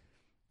like,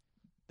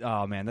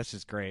 oh, man, that's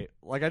just great.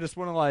 Like, I just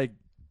want to,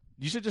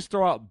 you should just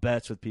throw out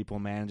bets with people,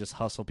 man, and just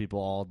hustle people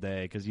all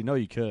day, because you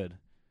could.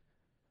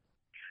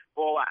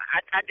 Well,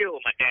 I do it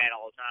with my dad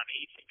all the time.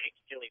 He just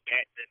makes silly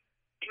bets, and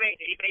he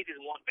made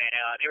this one bet.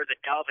 There was a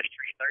dove in a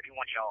tree 31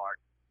 yards,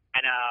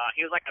 and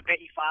he was like, I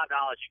bet you $5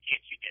 you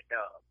can't shoot that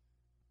dove.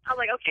 I was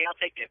like, okay, I'll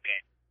take that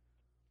bet.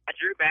 I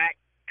drew back,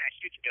 and I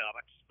shoot the dove.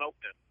 I smoked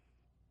him.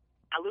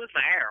 I lose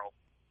my arrow,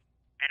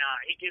 and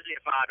he gives me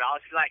the $5.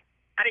 He's like,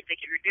 I didn't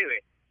think you could do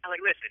it. I was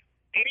like, listen,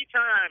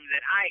 anytime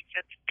that I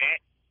accept a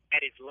bet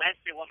that is less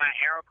than what my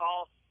arrow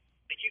costs,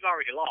 then you've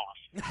already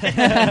lost.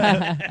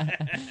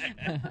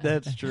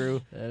 That's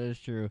true. That is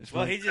true.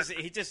 Well, he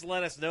just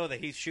let us know that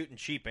he's shooting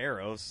cheap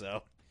arrows,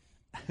 so.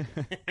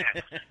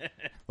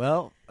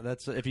 Well,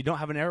 that's if you don't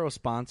have an arrow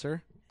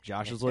sponsor,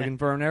 Josh is looking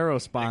for an arrow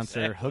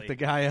sponsor. Exactly. Hook the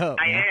guy up.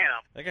 I am.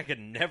 That guy could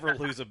never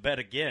lose a bet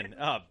again.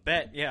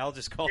 Bet? Yeah, I'll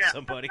just call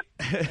somebody.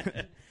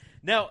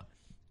 Now,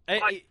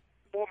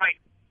 for my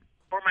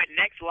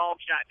next long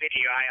shot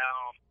video, I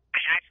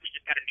actually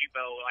just got a new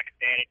bow. Like I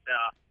said,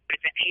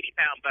 it's an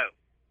 80-pound bow.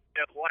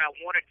 So what I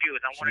want to do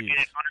is I want to get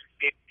a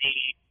 150,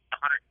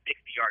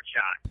 160 yard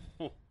shot.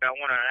 So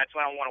that's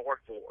what I want to work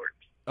towards.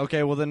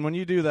 Okay, well then when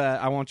you do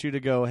that, I want you to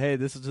go, hey,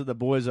 this is the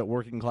boys at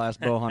Working Class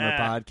Bowhunter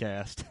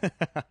podcast.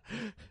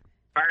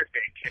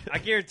 Perfect. I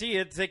guarantee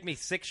you it'd take me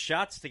 6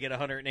 shots to get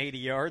 180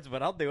 yards,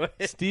 but I'll do it.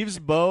 Steve's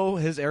bow,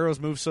 his arrows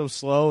move so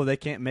slow they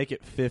can't make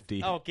it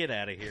 50. Oh, get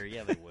out of here.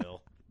 Yeah, they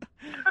will.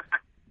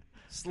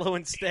 Slow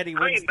and steady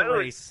wins the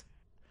race.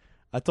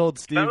 I told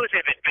Steve. Bows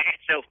have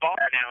advanced so far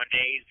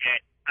nowadays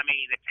that,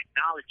 the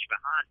technology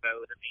behind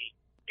bows,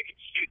 you can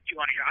shoot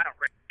 200 yards. I don't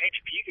recommend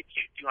it, but you can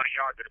shoot 200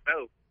 yards with a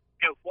bow.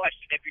 No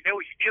question, if you know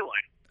what you're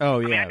doing. Oh,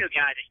 yeah. I know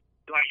guys that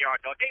shoot 200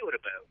 yards all day with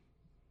a bow.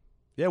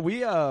 Yeah,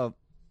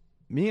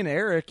 me and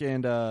Eric,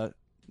 and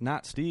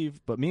not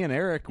Steve, but me and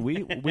Eric,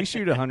 we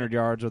shoot 100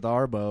 yards with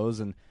our bows,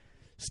 and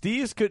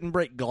Steve's couldn't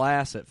break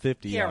glass at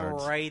 50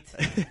 yards. Yeah, right.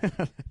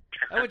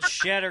 I would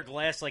shatter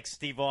glass like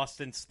Steve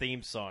Austin's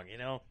theme song,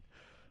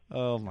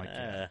 Oh, my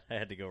God. I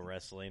had to go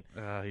wrestling.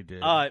 He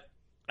did.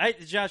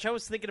 Josh, I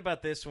was thinking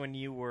about this when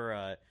you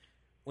were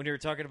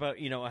talking about,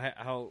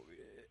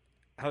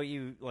 how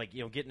you,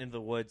 getting into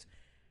the woods.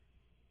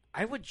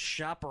 I would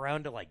shop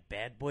around to,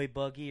 Bad Boy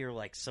Buggy or,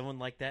 someone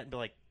like that and be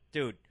like,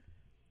 dude,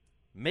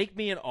 make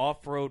me an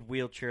off-road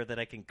wheelchair that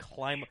I can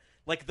climb,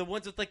 like the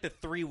ones with, the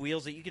 3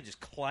 wheels that you can just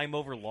climb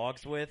over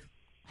logs with.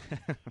 And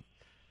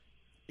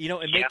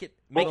make it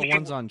the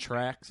ones on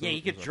tracks. Yeah,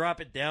 you could drop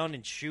it down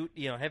and shoot.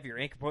 Have your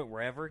anchor point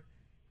wherever.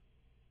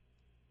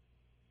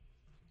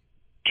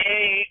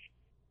 It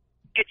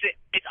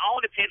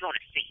all depends on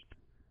the seat.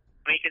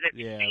 Because if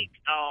the seat,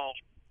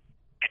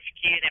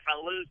 if I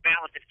lose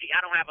balance in the seat, I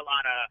don't have a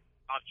lot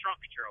of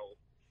trunk control,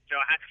 so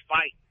I have to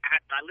fight.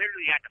 I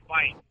literally have to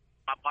fight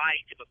my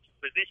body to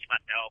position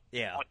myself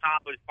on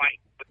top of the fight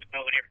with the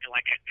bow and everything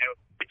like that. So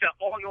it's an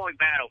ongoing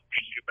battle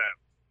fishing a bow.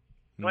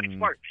 But it's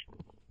worked.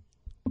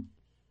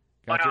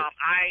 Gotcha. But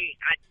I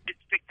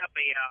just picked up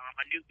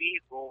a new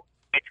vehicle.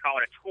 It's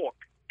called a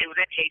Torque. It was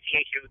at the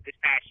ATA show this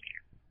past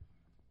year,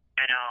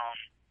 and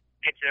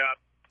it's a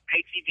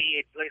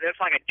ATV. It looks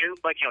like a dune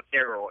buggy on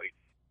steroids.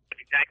 That's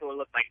exactly what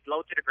it looks like. It's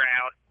low to the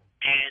ground,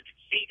 and the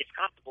seat is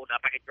comfortable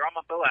enough. I can draw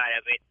my bow out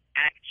of it,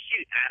 and I can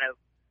shoot out of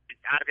the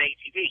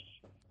ATV.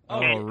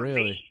 Oh,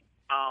 really?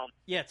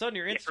 Yeah, it's on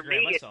your For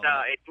Instagram. me, I saw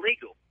that. it's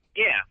legal.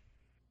 Yeah.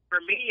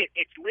 For me,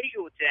 it's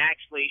legal to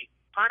actually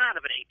punt out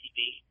of an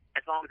ATV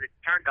as long as it's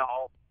turned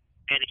off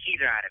and the keys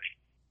are out of it.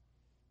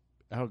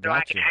 Oh, So I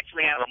gotcha. can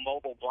actually have a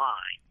mobile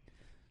blind.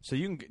 So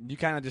you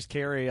kind of just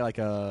carry like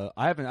a.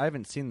 I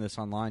haven't seen this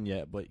online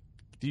yet, but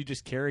do you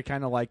just carry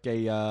kind of like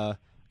a? I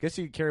guess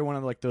you could carry one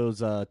of like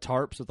those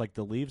tarps with like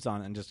the leaves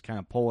on it and just kind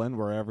of pull in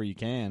wherever you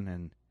can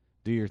and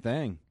do your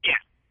thing. Yeah.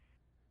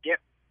 Yep.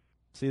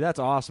 See, that's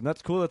awesome.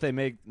 That's cool that they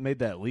made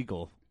that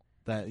legal.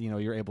 That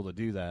you're able to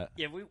do that.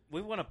 Yeah,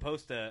 we want to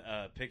post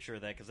a picture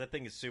of that because that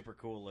thing is super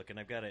cool looking.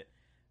 I've got it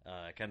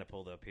kind of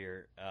pulled up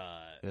here.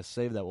 Yeah,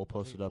 save that. We'll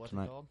post it up What's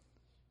tonight. it called?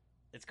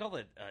 It's called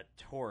a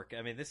Torque.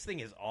 I mean, this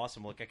thing is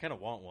awesome. Look, I kind of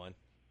want one.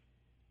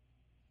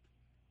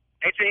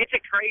 It's a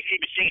crazy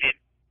machine. And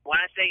when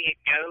I say it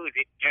goes,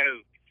 it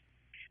goes.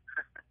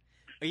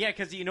 Yeah,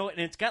 because and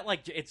it's got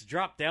like it's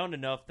dropped down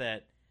enough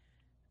that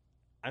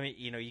I mean,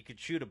 you could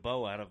shoot a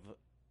bow out of,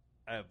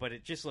 but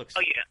it just looks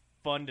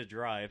fun to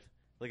drive.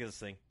 Look at this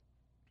thing.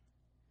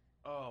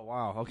 Oh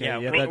wow! Okay, yeah,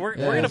 we're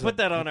gonna put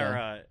that on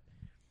our.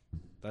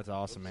 That's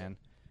awesome, man.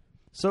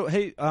 So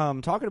hey,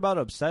 talking about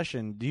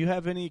Obsession, do you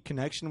have any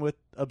connection with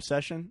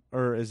Obsession,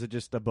 or is it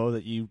just a bow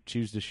that you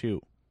choose to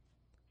shoot?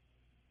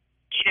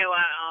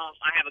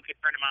 I have a good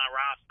friend of mine,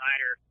 Rob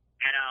Snyder,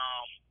 and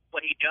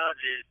what he does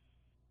is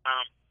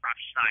Rob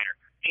Snyder.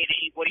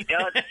 What he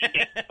does is he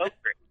makes bow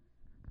grips.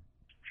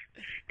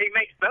 He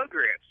makes bow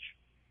grips,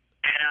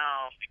 and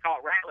we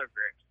call it rattler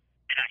grips.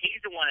 And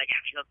he's the one that got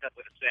me hooked up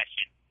with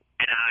Obsession.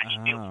 And he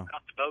built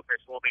custom bow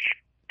grips for me.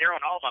 They're on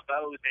all my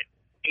bows, and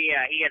he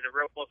has a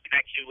real close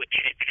connection with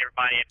Dennis and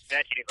everybody at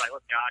Obsession. He's like,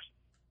 look, Josh,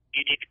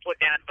 you need to put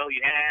down the bow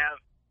you have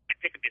and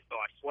pick up this bow.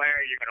 I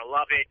swear, you're going to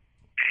love it,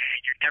 and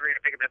you're never going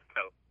to pick up another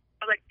bow.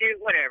 I was like, dude,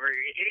 whatever.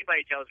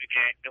 Anybody tells me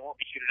that, they won't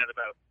be shooting another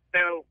bow.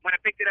 So when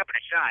I picked it up and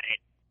I shot it,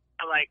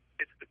 I'm like,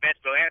 this is the best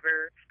bow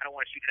ever. I don't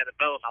want to shoot another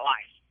bow in my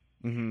life.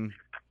 Mm-hmm.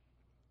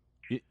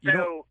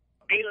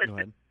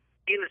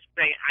 Needless to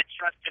say, I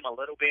trust him a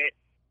little bit,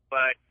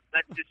 but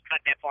let's just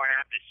cut that part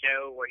out of the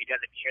show where he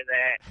doesn't hear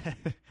that.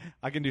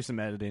 I can do some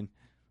editing.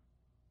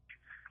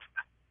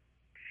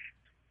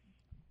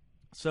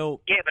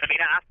 So yeah, but I mean,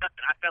 I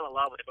fell in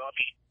love with it. But I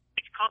mean,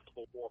 it's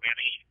comfortable for me. I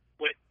mean,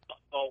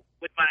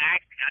 with my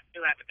accident, I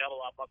still have a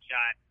double up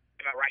buckshot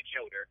in my right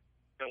shoulder,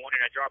 the one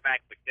that I draw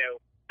back with. So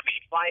I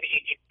mean,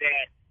 fighting it's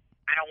that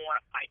I don't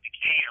want to fight the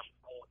cam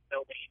on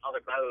so many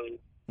other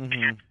bows.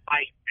 Mm-hmm.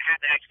 I have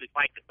to actually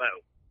fight the bow.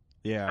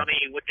 Yeah. I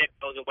mean, with that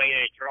bow, the way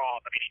that it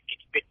draws, I mean, it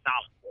fits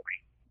solid for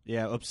me.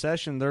 Yeah,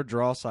 Obsession, their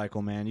draw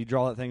cycle, man. You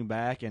draw that thing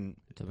back, and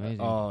it's amazing.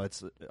 They're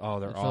it's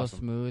awesome. so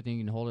smooth, and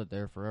you can hold it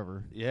there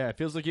forever. Yeah, it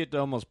feels like you have to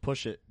almost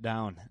push it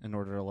down in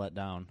order to let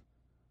down.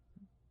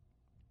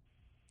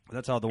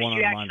 That's how the one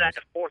on mine is.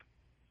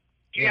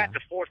 You have to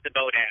force the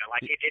bow down.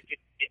 Like it's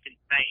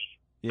insane.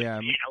 Yeah, I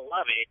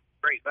love it. It's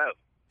a great bow.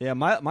 Yeah,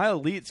 my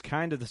Elite's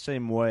kind of the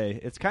same way.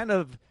 It's kind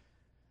of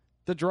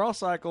the draw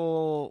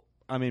cycle.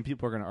 I mean,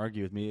 people are going to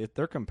argue with me.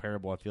 They're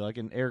comparable, I feel like.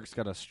 And Eric's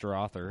got a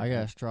Strother. I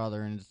got a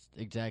Strother, and it's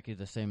exactly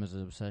the same as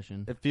an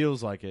Obsession. It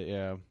feels like it,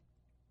 yeah.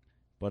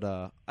 But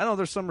I know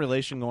there's some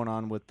relation going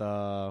on with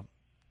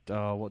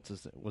what's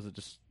this? Was it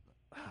just?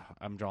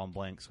 I'm drawing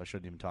blanks, so I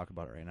shouldn't even talk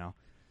about it right now.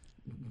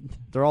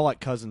 They're all like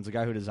cousins. The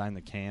guy who designed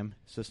the cam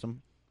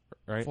system,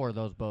 right? For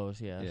those bows,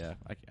 yes. Yeah.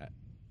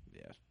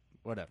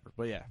 Whatever.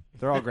 But yeah,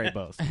 they're all great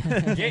bows.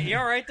 You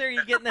all right there?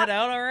 You getting that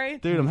out all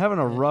right? Dude, I'm having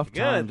a rough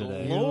time Good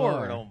today.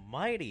 Lord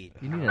almighty.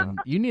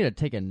 You need to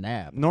take a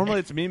nap.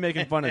 Normally it's me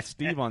making fun of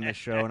Steve on this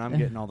show, and I'm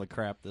getting all the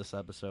crap this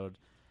episode.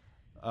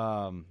 Do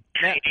you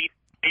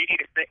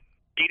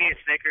need a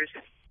Snickers?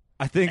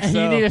 I think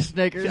so. You need a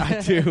Snickers? I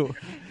do.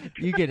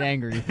 You get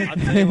angry I'll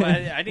tell you what,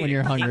 I need when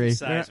you're hungry.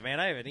 Size, man.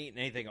 I haven't eaten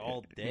anything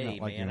all day,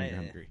 like man. I'm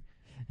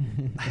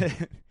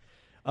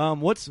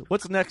hungry.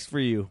 What's next for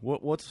you?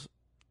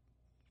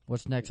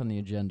 What's next on the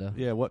agenda?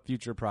 Yeah, what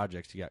future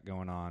projects you got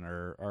going on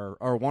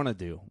or want to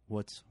do?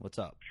 What's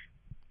up?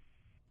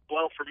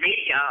 Well, for me,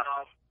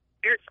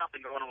 there's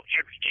something going on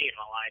every day in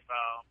my life.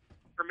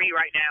 For me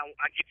right now,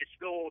 I get to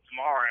school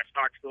tomorrow. I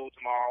start school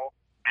tomorrow,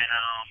 and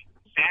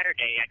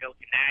Saturday I go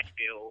to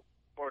Nashville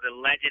for the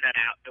Legend of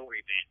Outdoor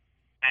event.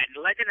 And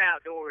the Legend of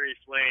Outdoor is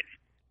when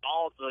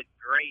all the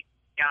great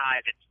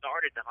guys that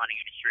started the hunting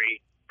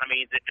industry, I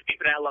mean, the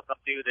people that I look up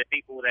to, the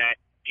people that,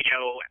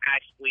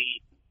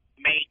 actually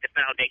made the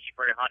foundation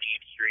for the hunting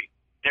industry,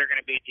 they're going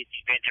to be at this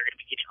event. They're going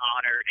to be getting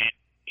honored and,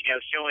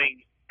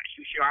 showing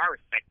our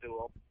respect to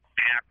them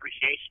and our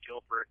appreciation to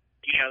them for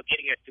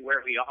getting us to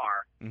where we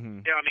are.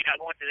 Mm-hmm. So, I mean, I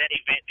went to that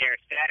event there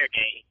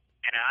Saturday,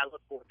 and I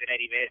look forward to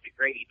that event. It's a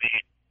great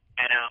event.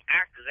 And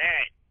after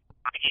that,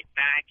 I get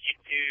back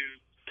into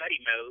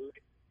study mode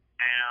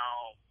and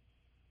I'll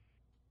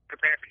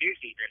prepare for deer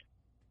season.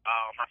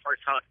 My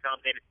first hunt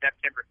comes in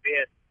September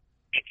 5th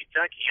in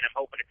Kentucky, and I'm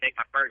hoping to take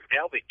my first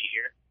velvet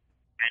deer.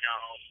 And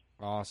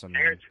awesome,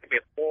 there's going to be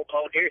a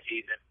full-blown deer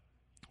season.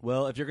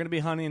 Well, if you're going to be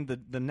hunting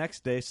the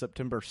next day,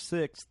 September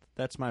 6th,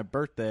 that's my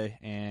birthday,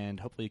 and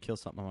hopefully you kill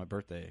something on my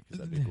birthday,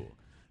 because that'd be cool.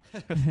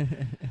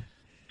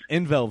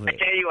 In velvet. I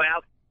tell you what,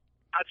 I'll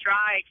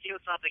try and kill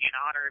something in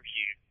honor of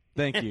you.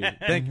 Thank you.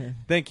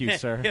 Thank you,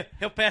 sir.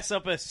 He'll pass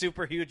up a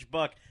super huge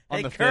buck. On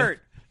Hey, the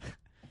Kurt.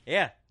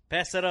 Yeah,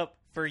 pass that up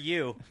for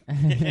you.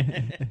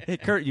 Hey,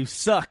 Kurt, you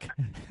suck.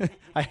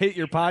 I hate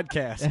your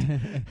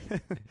podcast.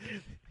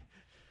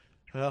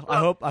 Well, I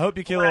hope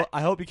you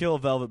kill a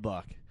velvet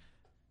buck.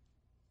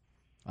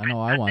 I know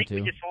I want to.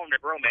 We just formed a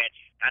bromance.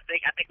 I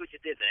think we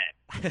should do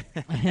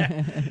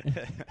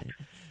that.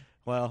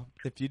 Well,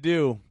 if you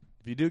do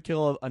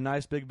kill a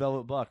nice big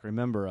velvet buck,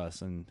 remember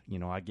us, and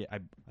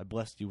I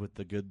blessed you with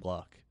the good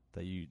luck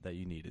that you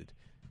needed.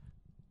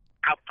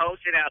 I'll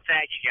post it. I'll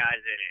tag you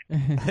guys in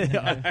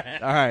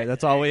it. All right,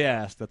 that's all we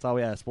asked.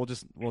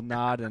 We'll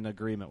nod in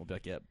agreement. We'll be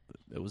like, yep,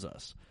 it was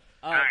us.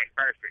 All right,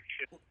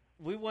 perfect.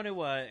 We want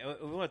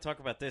to talk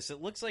about this.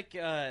 It looks like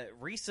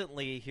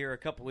recently, here a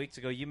couple weeks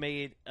ago, you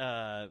made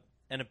an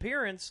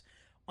appearance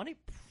on a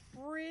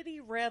pretty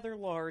rather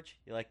large.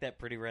 You like that?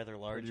 Pretty rather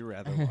large. Pretty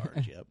rather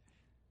large. Yep.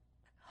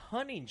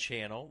 Hunting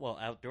channel,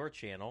 outdoor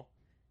channel.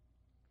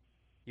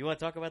 You want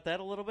to talk about that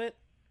a little bit?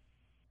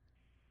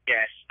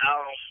 Yes.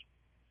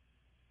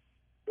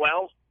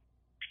 Well,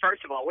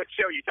 first of all, what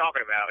show are you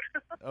talking about?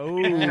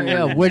 Oh,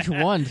 yeah. Which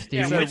one,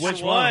 Steve? Yeah,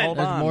 which one? Hold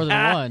There's on. more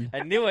than one.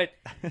 I knew it.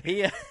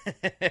 It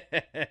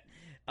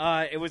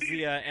was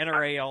the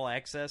NRA All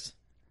Access.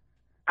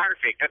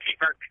 Perfect. Okay,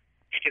 perfect.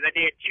 Because I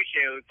did two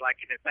shows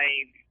like in the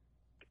same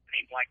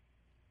like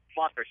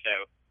month or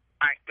so.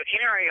 All right, but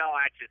NRA All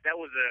Access, that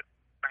was a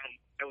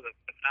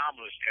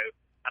phenomenal show.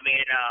 I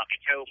mean, it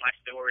told my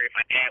story, and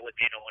my dad was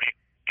in on it,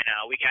 and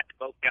we got to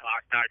both tell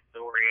our side of the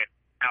story and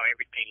how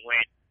everything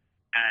went,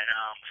 and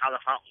how the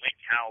hunt went,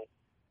 how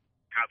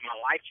my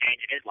life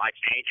changed and his life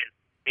changed, and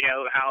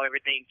how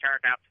everything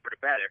turned out for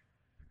the better.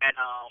 And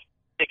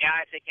the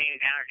guys that came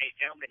down and they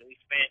filmed it, and we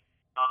spent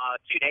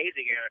 2 days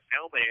together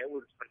filming it. It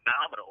was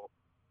phenomenal.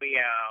 We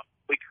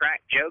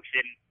cracked jokes,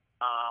 and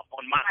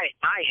on my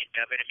end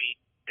of it, I mean,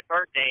 the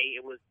first day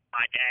it was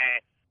my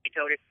dad. He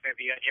told us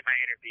interview. I did my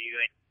interview,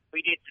 and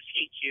we did some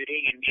skeet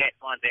shooting, and we had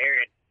fun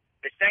there. And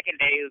the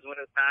second day was when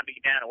it was time to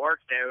get down to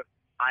work, so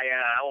I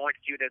wanted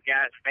to see what those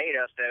guys made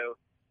of. So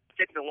I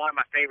took them to one of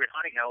my favorite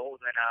hunting holes,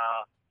 and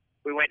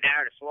we went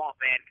down to the swamp.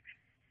 And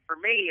for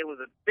me, it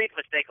was a big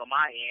mistake on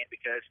my end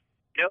because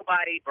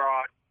nobody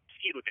brought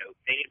mosquito dope.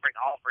 They didn't bring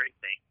off or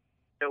anything.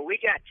 So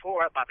we got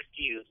tore up by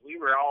mosquitoes. We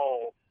were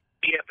all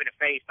beat up in the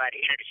face by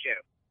the end of the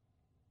show.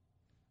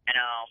 And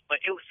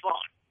but it was fun.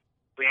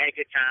 We had a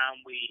good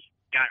time. We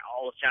got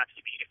all the shots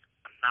to be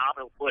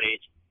phenomenal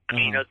footage. I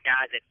mean, those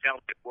guys that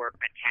filmed it were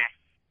fantastic.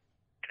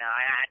 And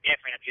I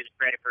definitely have to give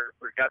credit for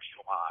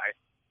production-wise.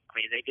 I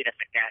mean, they did a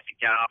fantastic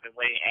job. And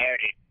when it aired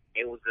it,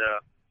 it was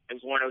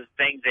one of those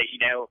things that,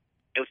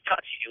 it was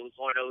touching. It was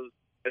one of those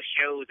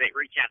shows that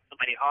reach out to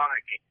somebody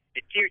hard and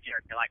the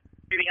tearjerker. Like,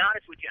 to be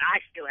honest with you,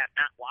 I still have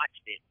not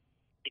watched it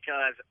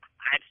because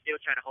I'm still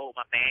trying to hold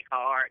my band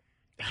card,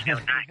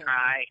 not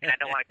cry, and I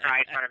don't want to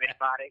cry in front of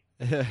anybody.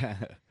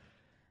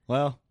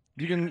 Well,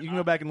 you can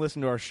go back and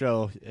listen to our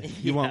show.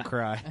 You won't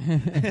cry.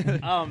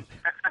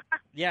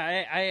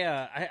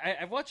 Yeah,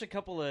 I watched a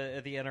couple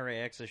of the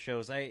NRA Access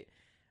shows. I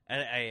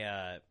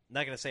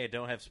not gonna say I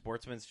don't have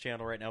Sportsman's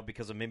Channel right now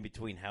because I'm in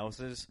between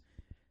houses,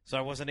 so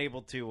I wasn't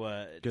able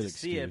to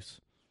see it.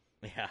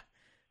 Yeah,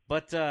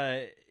 but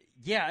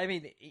yeah, I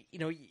mean,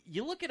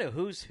 you look at a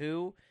who's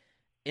who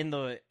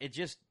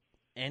just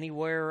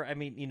anywhere. I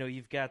mean,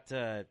 you've got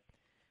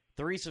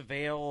Theresa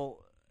Vale,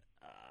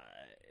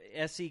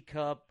 S.E.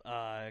 Cup,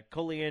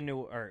 Coleon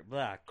Noir,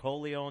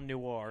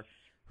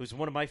 who's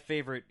one of my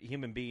favorite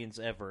human beings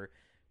ever,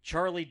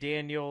 Charlie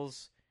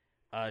Daniels,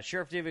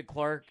 Sheriff David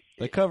Clark.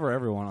 They cover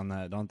everyone on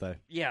that, don't they?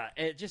 Yeah,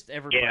 just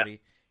everybody. Yeah.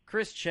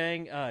 Chris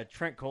Chang,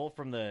 Trent Cole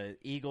from the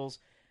Eagles.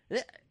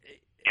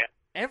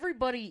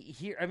 Everybody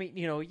here. I mean,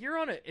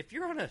 if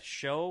you're on a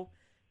show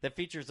that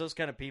features those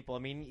kind of people, I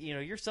mean,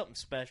 you're something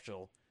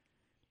special.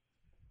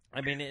 I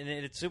mean, and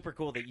it's super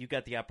cool that you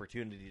got the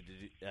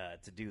opportunity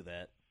to do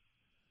that.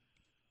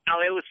 No,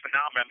 it was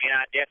phenomenal. I mean,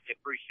 I definitely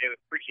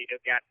appreciate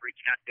those guys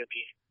reaching out to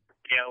me,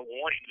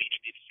 wanting me to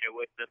do the show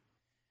with them.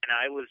 And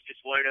it was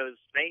just one of those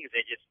things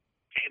that just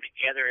came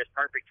together as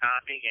perfect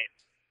timing, and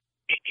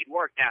it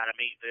worked out. I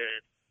mean,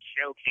 the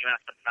show came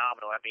out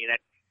phenomenal. I mean,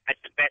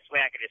 that's the best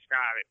way I can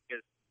describe it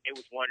because it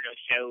was one of those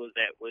shows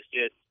that was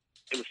just,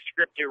 it was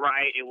scripted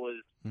right. It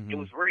was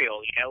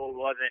real.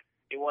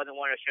 It wasn't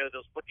one of those shows that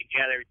was put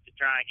together to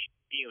try and get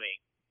viewing.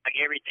 Like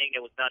everything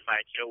that was done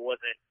by the show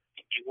wasn't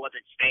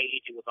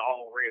staged. It was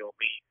all real. I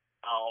mean,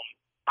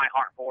 my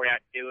heart poured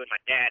out to do it.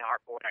 My dad heart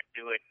poured out to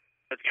do it.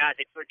 Those guys,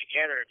 they put it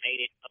together and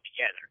made it come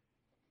together.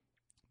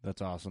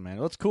 That's awesome, man.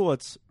 Well, it's cool.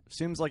 It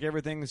seems like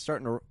everything is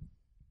starting to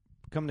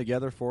come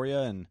together for you,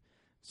 and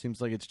seems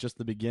like it's just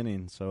the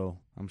beginning.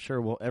 So I'm sure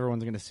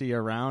everyone's going to see you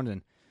around,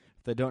 and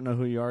if they don't know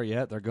who you are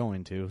yet, they're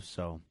going to.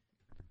 So,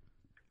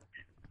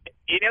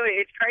 you know,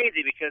 it's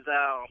crazy because,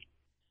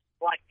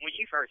 like when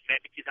you first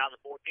met me in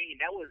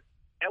 2014, that was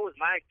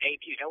my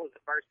debut. That was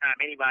the first time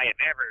anybody had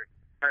ever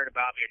heard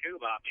about me or knew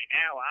about me.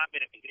 Now I'm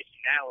in a position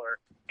now where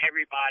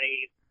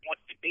everybody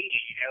wants to be.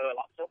 You know,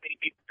 so many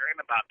people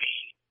dream about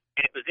being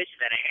in a position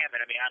that I am,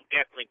 and I mean, I'm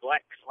definitely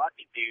blessed and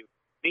lucky to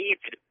be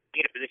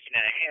in a position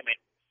that I am.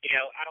 And you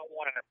know, I'm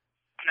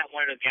not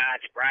one of those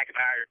guys that brag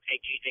about it or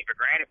take anything for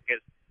granted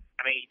because,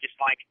 I mean, just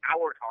like I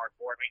work hard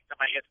for it. I mean,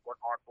 somebody else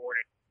work hard for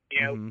it. And, you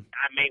know,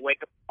 I may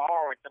wake up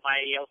tomorrow and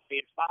somebody else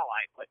be in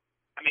spotlight. But,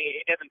 I mean,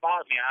 it doesn't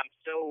bother me. I'm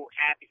so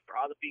happy for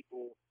other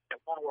people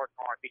that want to work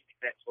hard, be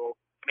successful.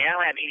 I mean, I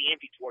don't have any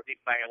envy towards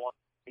anybody that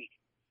wants to succeed.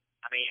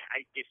 I mean,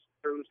 it just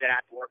proves that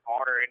I have to work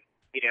harder and,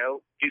 you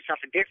know, do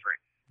something different.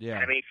 Yeah.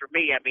 And, I mean, for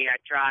me, I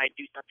try to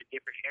do something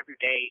different every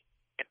day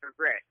and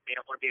progress. I mean,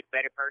 I want to be a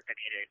better person at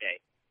the end of the day.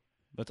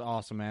 That's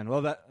awesome, man.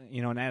 Well, that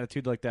an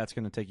attitude like that's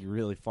going to take you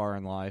really far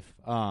in life.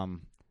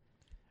 And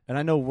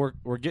I know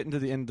we're getting to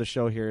the end of the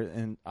show here,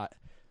 and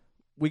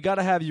we got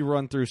to have you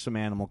run through some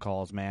animal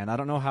calls, man. I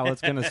don't know how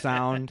it's going to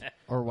sound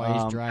or why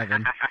he's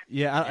driving.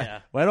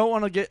 Yeah, I don't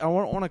want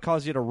to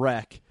cause you to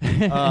wreck.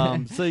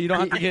 So you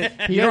don't have to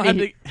get. He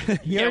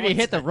already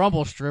hit the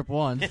rumble strip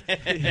once.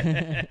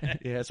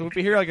 Yeah, so if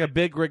you hear like a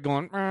big rig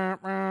going,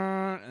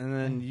 and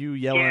then you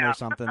yelling or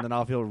something, then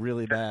I'll feel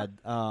really bad.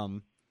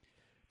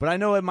 But I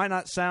know it might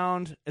not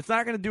sound. It's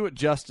not going to do it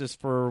justice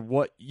for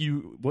what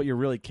you're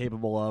really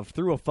capable of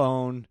through a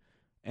phone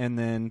and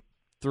then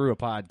through a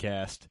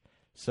podcast.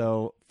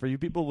 So for you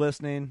people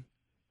listening,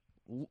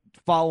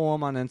 follow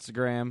them on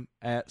Instagram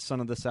at Son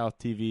of the South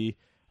TV.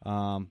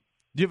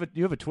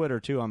 You have a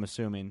Twitter too, I'm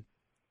assuming.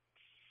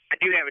 I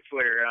do have a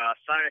Twitter,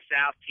 Son of the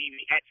South TV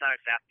at Son of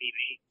the South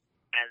TV,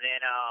 and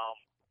then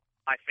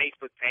my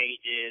Facebook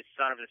page is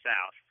Son of the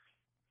South.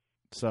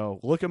 So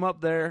look him up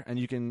there, and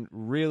you can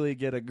really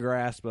get a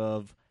grasp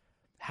of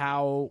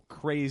how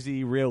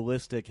crazy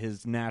realistic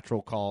his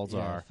natural calls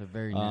are. It's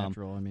very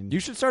natural. I mean, you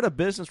should start a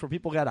business where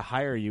people got to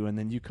hire you, and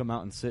then you come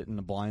out and sit in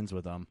the blinds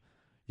with them.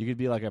 You could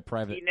be like a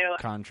private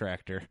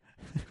contractor.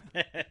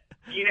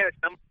 You know,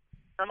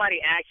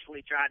 somebody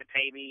actually tried to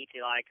pay me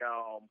to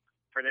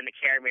for them to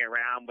carry me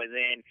around, but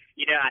then,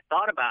 you know, I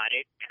thought about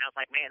it, and I was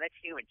like, man, that's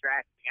human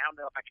trafficking. I don't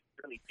know if I can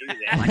really do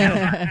that. I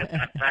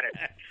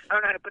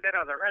don't know how to put that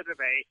on the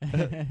resume.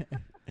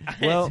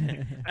 Well,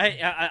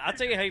 I'll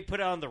tell you how you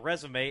put it on the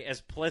resume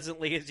as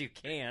pleasantly as you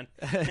can.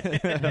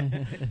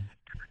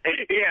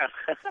 Yeah.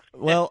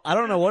 Well, I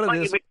don't know what it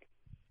is.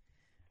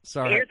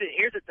 Sorry.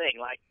 Here's the thing.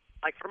 Like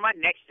for my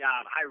next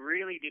job, I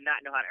really do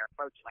not know how to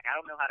approach it. Like, I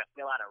don't know how to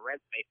fill out a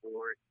resume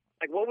for it.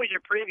 Like, what was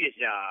your previous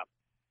job?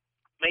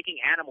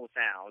 Making animal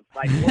sounds.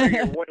 Like,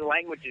 what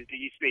languages do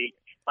you speak?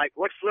 Like,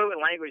 what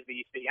fluent language do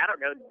you speak? I don't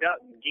know. Duck,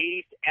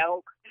 geese,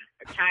 elk,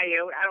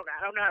 coyote. I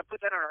don't know how to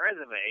put that on a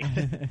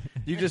resume.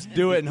 You just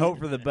do it and hope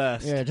for the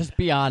best. Yeah, just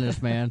be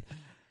honest, man.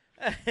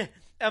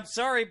 I'm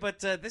sorry, but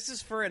this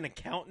is for an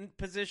accountant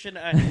position.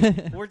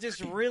 We're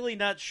just really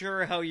not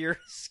sure how your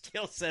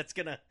skill set's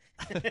gonna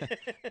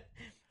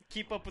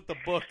keep up with the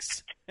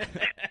books.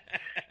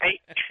 Hey.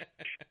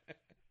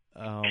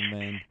 Oh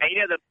man. And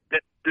you know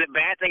the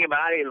bad thing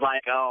about it is I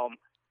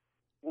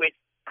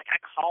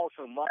call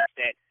so much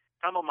that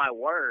some of my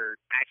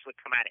words actually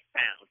come out as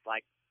sounds.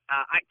 Like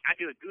I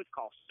do a goose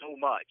call so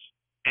much,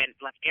 and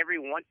like every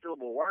one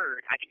syllable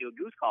word I can do a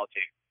goose call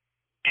to.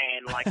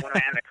 And like when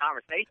I'm having a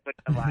conversation with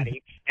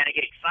somebody and I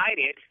get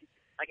excited,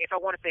 like if I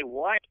want to say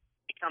what,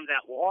 it comes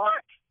out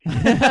what.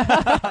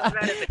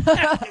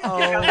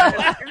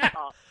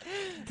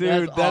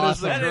 Dude, that is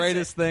the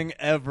greatest thing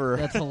ever.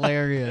 That's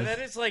hilarious. That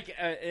is like,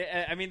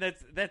 I mean,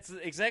 that's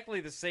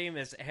exactly the same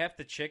as half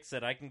the chicks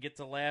that I can get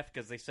to laugh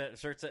because they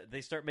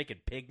start making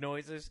pig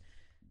noises.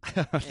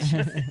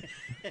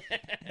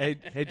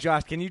 Hey,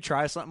 Josh, can you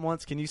try something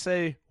once? Can you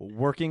say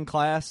working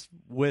class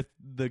with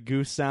the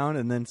goose sound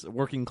and then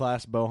working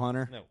class bow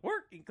hunter? No,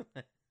 working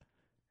class.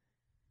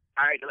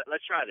 All right,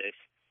 let's try this.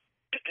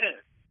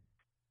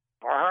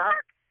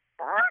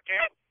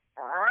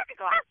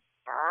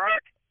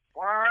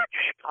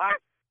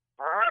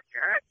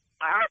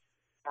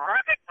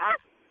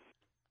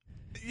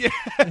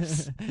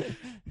 Yes,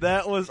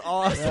 that was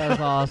awesome. That was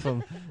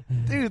awesome,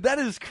 dude. That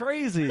is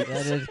crazy.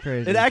 That is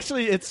crazy. It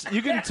actually,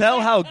 you can tell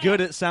how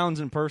good it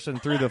sounds in person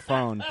through the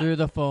phone, through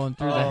the headphones.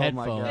 Oh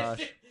my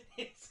gosh,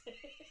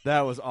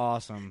 that was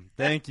awesome.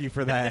 Thank you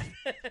for that.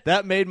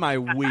 That made my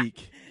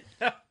week.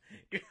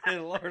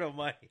 Good Lord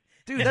Almighty.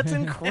 Dude, that's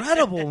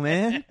incredible,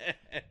 man.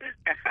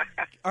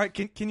 All right,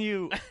 can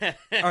you?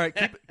 All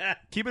right,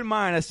 keep in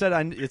mind. I said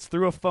it's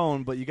through a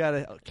phone, but you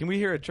gotta. Can we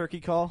hear a turkey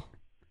call?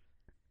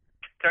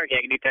 Turkey,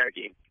 I can do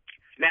turkey.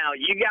 Now,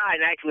 you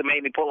guys actually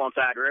made me pull on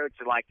side roads,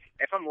 so, like,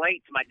 if I'm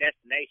late to my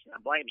destination,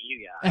 I'm blaming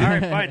you guys. All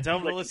right, fine. Tell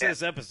them to listen to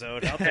this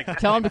episode. I'll take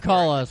Tell them to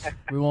call us.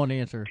 We won't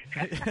answer.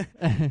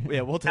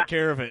 Yeah, we'll take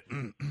care of it.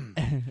 All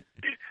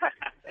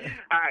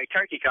right,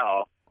 turkey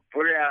call.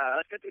 We're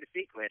let's go through the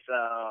sequence.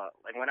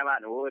 Like when I'm out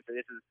in the woods,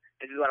 this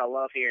is what I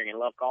love hearing and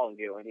love calling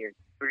you. And here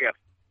we go.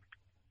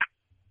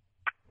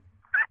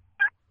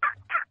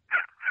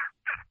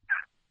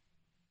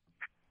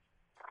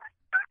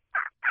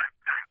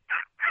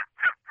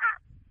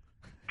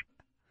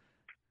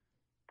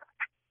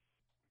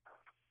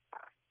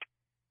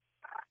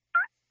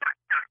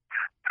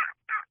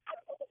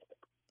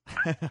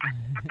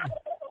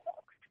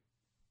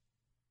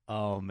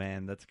 Oh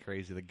man, that's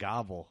crazy. The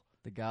gobble.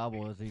 The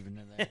gobble is even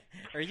in there.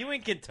 Are you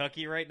in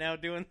Kentucky right now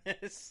doing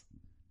this?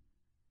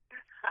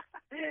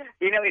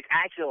 You know, it's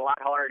actually a lot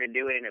harder to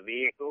do it in a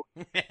vehicle.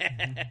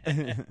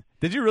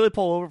 Did you really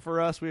pull over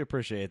for us? We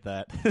appreciate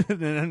that.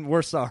 And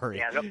we're sorry.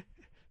 Yeah,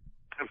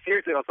 I'm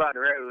seriously on the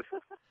road.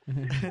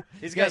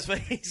 He's got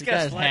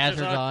his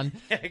hazards on.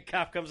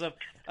 Cop comes up.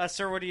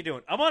 Sir, what are you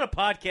doing? I'm on a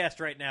podcast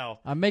right now.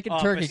 I'm making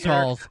turkey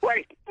calls.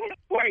 Wait.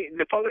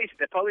 The police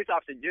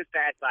officer just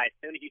passed by as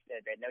soon as you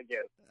said that. No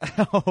joke.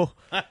 Oh,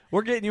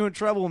 we're getting you in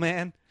trouble,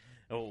 man.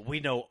 Oh, we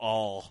know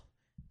all.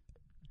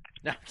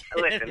 No,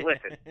 listen.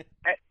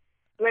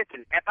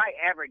 If I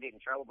ever get in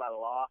trouble by the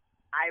law,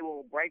 I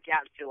will break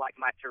out into like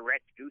my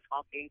Tourette's goose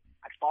honking.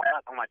 I'd fall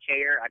out on my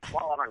chair. I'd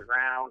fall out on the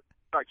ground,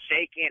 start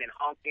shaking and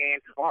honking.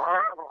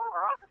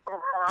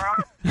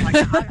 Like,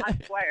 I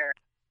swear.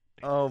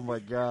 Oh my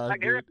God!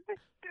 Like,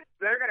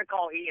 they're gonna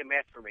call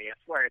EMS for me. I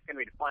swear it's gonna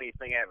be the funniest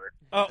thing ever.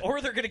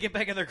 Or they're gonna get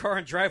back in their car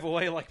and drive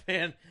away. Like,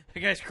 man, that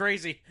guy's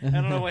crazy. I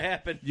don't know what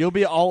happened. You'll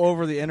be all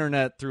over the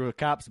internet through a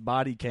cop's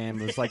body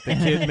cam. It's like the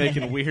kid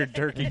making weird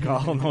turkey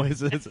call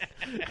noises.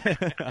 All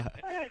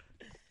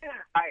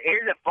right,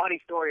 here's a funny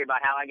story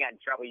about how I got in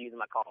trouble using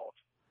my calls.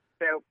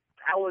 So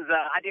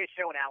I did a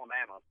show in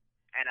Alabama,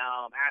 and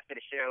after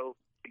the show,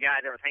 the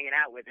guys I was hanging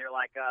out with, they're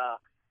like,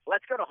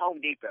 "Let's go to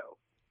Home Depot."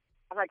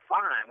 I was like,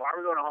 fine. Why are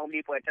we going to Home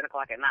Depot at 10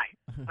 o'clock at night?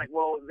 Like,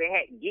 well, they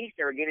had geese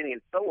that were getting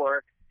in the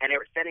store, and they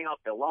were setting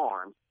off the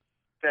alarms.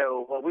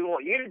 So what we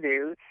want you to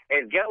do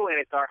is go in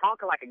and start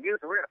honking like a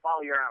goose, and we're going to follow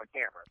you around with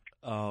cameras.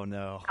 Oh,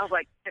 no. I was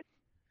like,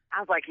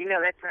 you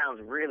know, that sounds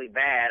really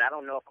bad. I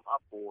don't know if I'm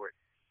up for it.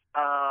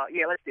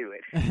 Yeah, let's do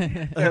it.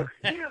 So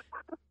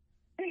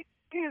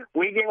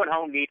we get with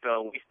Home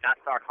Depot, and I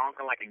start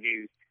honking like a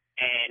goose,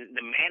 and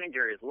the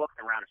manager is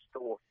looking around the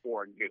store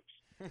for a goose.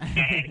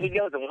 And he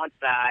goes on one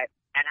side,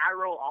 and I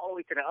roll all the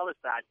way to the other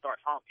side and start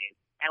honking.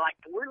 And, like,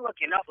 we're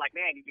looking up like,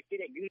 man, did you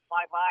see that goose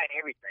fly by and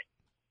everything?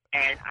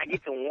 And I get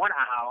to one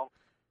aisle,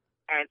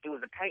 and it was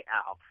a paint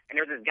aisle. And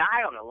there was this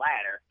guy on the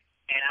ladder,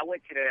 and I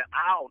went to the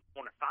aisle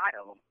on the side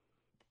of him.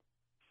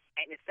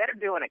 And instead of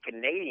doing a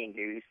Canadian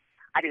goose,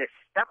 I did a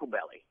speckle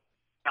belly.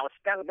 Now, a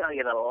speckle belly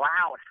is a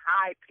loud,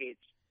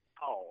 high-pitched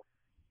call.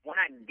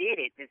 When I did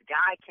it, this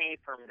guy came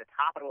from the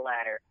top of the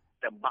ladder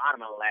the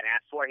bottom of the ladder. I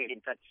swear he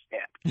didn't touch a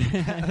step.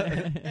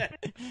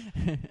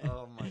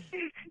 Oh my!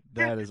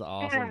 That is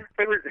awesome.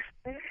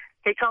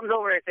 He comes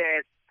over and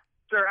says,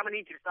 "Sir, I'm gonna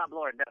need you to stop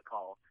blowing a duck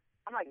call."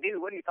 I'm like,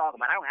 "Dude, what are you talking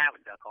about? I don't have a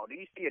duck call. Do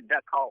you see a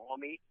duck call on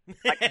me?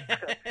 Like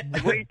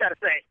what are you trying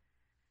to say?"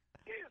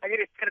 I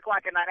get it 10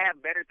 o'clock at night. I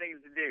have better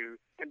things to do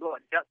than blow a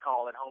duck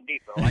call at Home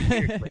Depot. Like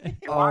seriously,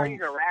 why are you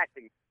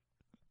harassing?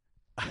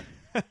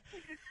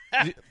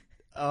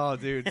 Oh,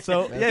 dude.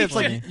 So, yeah, it's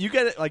funny. Like, you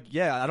get it, like,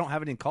 yeah, I don't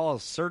have any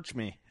calls. Search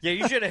me. Yeah,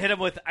 you should have hit him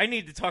with, I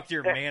need to talk to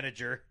your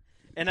manager,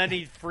 and I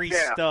need free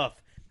stuff.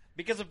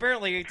 Because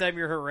apparently anytime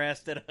you're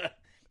harassed at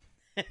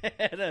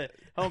a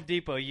Home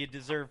Depot, you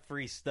deserve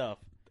free stuff.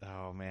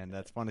 Oh, man,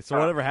 that's funny. So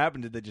whatever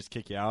happened, did they just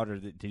kick you out, or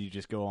did you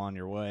just go on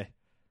your way?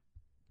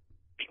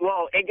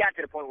 Well, it got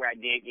to the point where I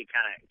did get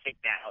kind of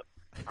kicked out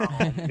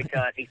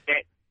because he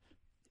said,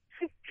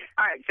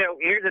 all right, so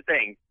here's the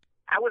thing.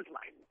 I was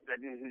like,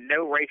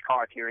 no race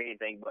cars here or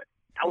anything, but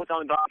I was the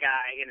only black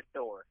guy in the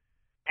store.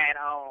 And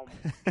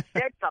he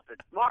said something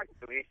smart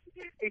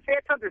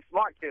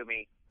to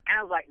me. And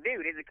I was like,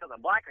 dude, is it because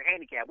I'm black or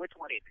handicapped? Which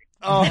one is it?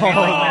 Oh,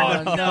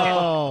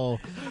 no.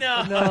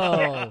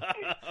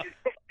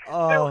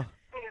 So,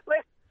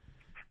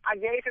 I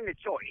gave him the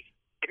choice.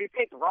 If he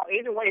picked wrong,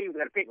 either way he was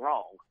going to pick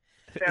wrong.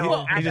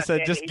 So he just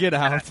said, just get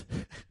out.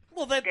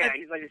 Well,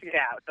 he's like, just get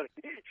out.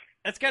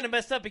 That's kind of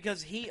messed up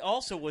because he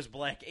also was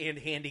black and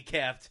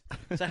handicapped.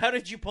 So how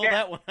did you pull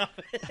that one off?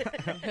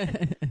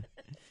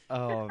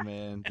 Oh,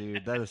 man,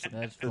 dude. That's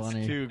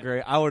funny. Too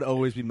great. I would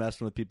always be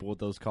messing with people with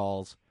those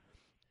calls.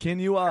 Can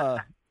you,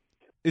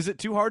 is it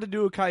too hard to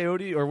do a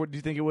coyote, or do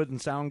you think it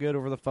wouldn't sound good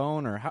over the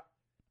phone, or how?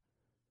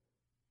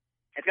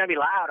 It's going to be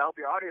loud. I hope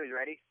your audio is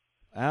ready.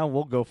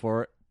 We'll go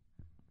for it.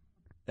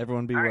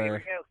 Everyone beware. All right, here we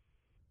go.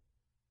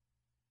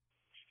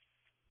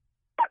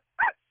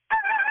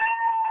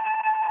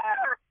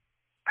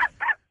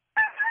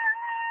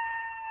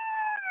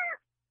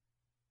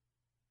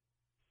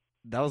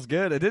 That was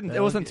good.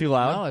 It wasn't too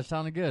loud. No, it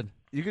sounded good.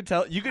 You could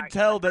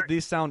tell that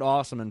these sound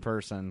awesome in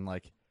person.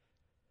 Like,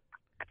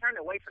 I turned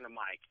away from the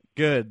mic.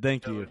 Good,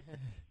 thank you.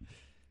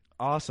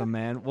 Awesome,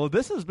 man. Well,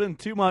 this has been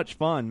too much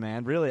fun,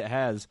 man. Really, it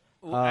has.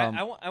 Well, I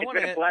It's want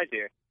been a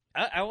pleasure.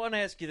 I want to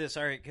ask you this,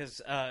 all right?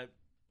 Because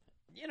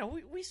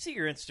we see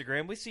your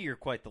Instagram. We see you're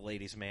quite the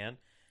ladies' man.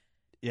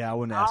 Yeah, I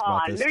wouldn't ask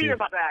about this. I knew you were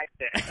about to ask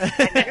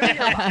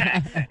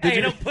that.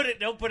 Hey,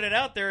 don't put it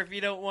out there if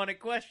you don't want a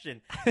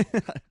question.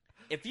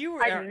 If you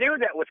were, I knew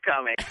that was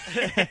coming.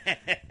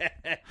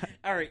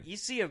 All right, you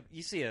see a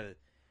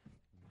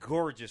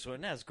gorgeous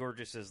one, not as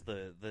gorgeous as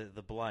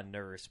the blonde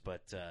nurse,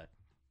 but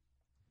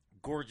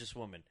gorgeous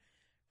woman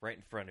right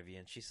in front of you,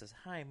 and she says,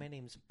 "Hi, my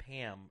name's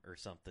Pam," or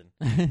something.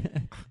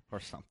 Or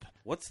something.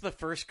 What's the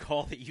first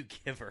call that you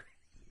give her?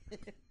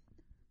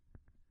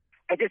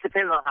 It just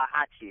depends on how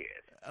hot she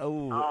is.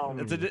 Oh,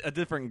 it's a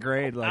different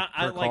grade, like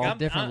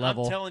different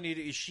level. I'm telling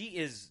you, she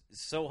is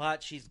so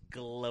hot, she's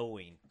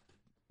glowing.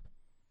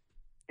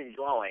 She's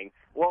glowing.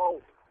 Well,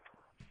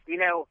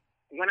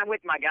 when I'm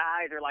with my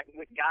guys or like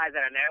with guys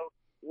that I know,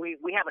 we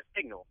have a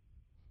signal.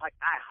 Like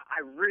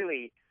I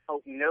really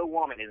hope no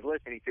woman is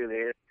listening to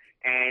this.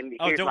 And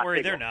don't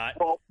worry, signal. they're not.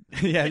 Well,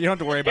 yeah, you don't have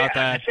to worry about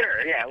that.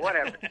 Sure, yeah,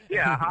 whatever.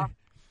 Yeah,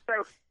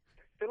 So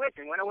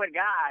listen, when I'm with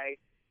guys,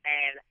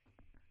 and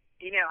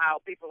you know how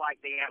people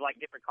they have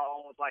different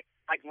calls, like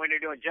when they're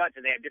doing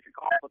judging, they have different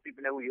calls so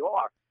people know who you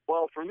are.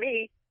 Well, for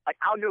me,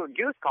 I'll do a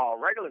goose call,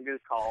 regular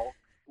goose call,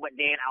 but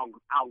then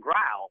I'll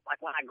growl.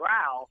 Like when I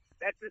growl,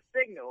 that's a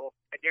signal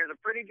that there's a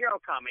pretty girl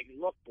coming.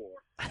 Look for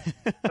her.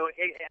 So if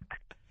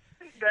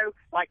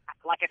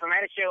I'm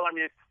at a show, I'm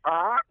just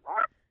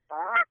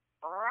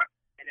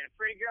and then a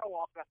pretty girl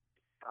walks up.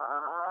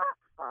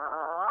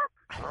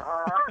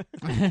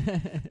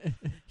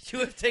 You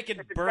have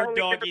taken bird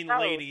dogging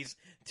ladies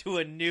to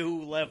a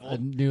new level. A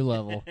new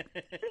level.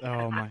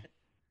 Oh my,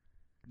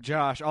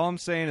 Josh! All I'm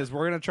saying is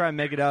we're gonna try and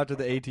make it out to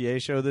the ATA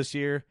show this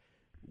year.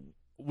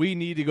 We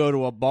need to go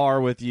to a bar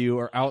with you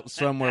or out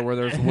somewhere where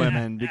there's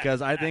women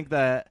because I think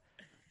that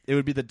it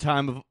would be the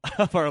time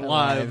of our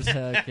lives.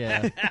 Heck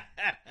yeah.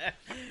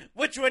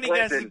 Which one of you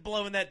guys is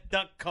blowing that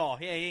duck call?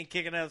 Yeah, he ain't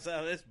kicking us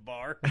out of this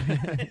bar.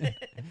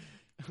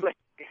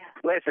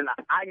 Listen,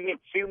 I get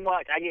too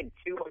much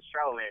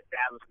trouble in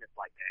establishments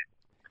like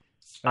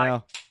that.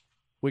 Well,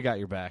 we got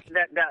your back.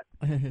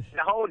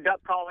 The whole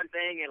duck calling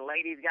thing and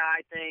ladies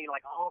guy thing,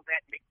 all of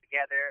that mixed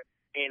together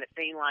in a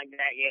scene like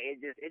that,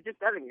 it just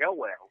doesn't go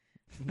well.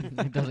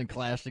 It doesn't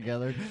clash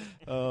together.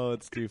 Oh,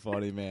 it's too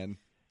funny, man.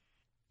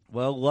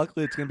 Well,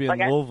 luckily it's going to be in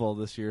Louisville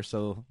this year,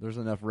 so there's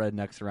enough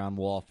rednecks around.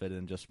 We'll all fit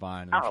in just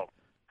fine. Oh.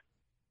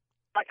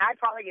 I'd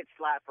probably get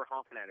slapped for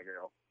honking at a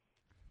girl.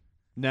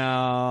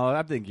 No,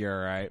 I think you're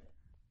all right.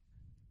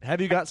 Have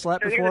you got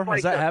slapped before?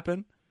 Has that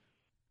happened?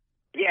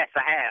 Yes,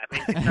 I have.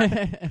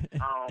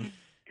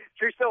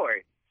 True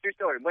story.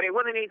 But it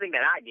wasn't anything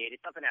that I did.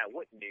 It's something that I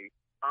wouldn't do.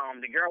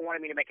 The girl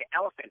wanted me to make an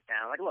elephant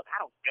sound. Look, I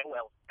don't know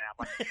elephant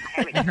sound.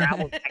 I haven't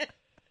traveled back.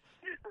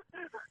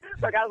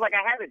 I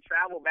haven't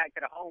traveled back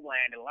to the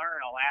homeland to learn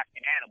all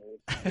African animals.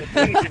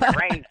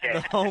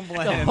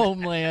 The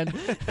homeland.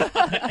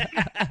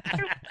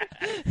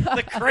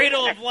 The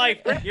cradle of life.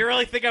 You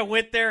really think I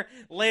went there?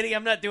 Lady,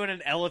 I'm not doing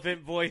an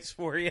elephant voice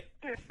for you.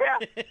 Yeah.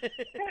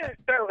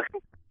 So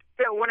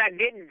when I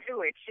didn't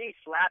do it, she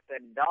slapped the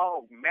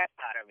dog mess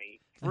out of me.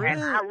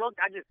 Really? And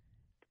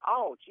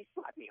she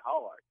slapped me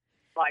hard.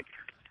 I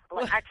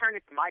turned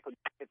it to Michael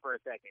Jackson for a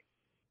second.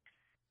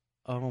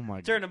 Oh, my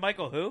God. Turn to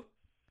Michael who?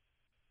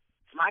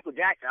 Michael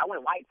Jackson. I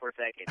went white for a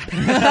second.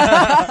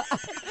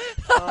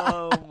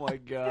 Oh, my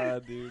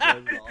God, dude.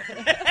 That's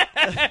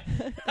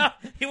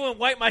awesome. He went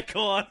white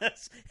Michael on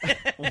us.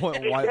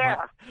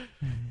 Yeah.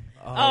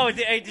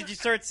 Hey, did you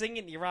start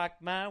singing "You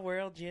Rock My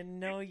World"? You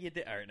know you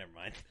did. All right, never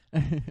mind.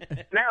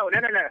 No.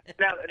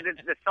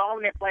 The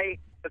song that played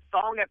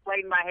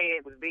in my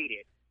head was "Beat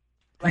It."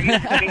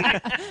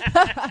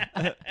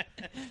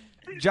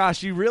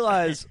 Josh, you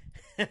realize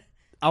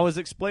I was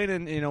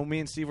explaining, me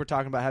and Steve were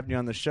talking about having you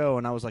on the show,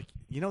 and I was like,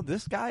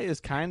 this guy is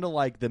kind of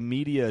like the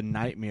media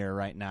nightmare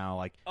right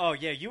now. Oh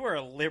yeah, you are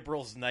a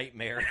liberal's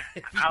nightmare.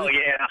 Oh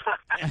yeah.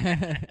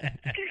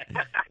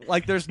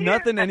 There's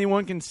nothing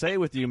anyone can say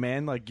with you,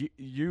 man.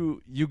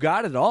 You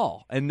got it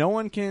all, and no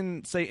one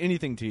can say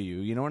anything to you.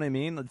 You know what I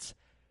mean?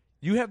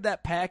 You have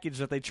that package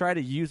that they try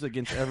to use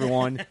against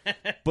everyone,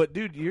 but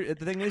dude,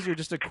 the thing is, you're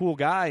just a cool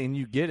guy, and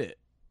you get it,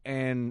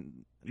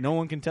 and no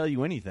one can tell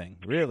you anything,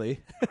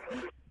 really.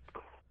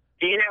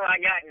 I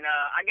got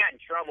in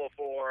trouble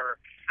for,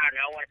 I don't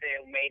know, I want to say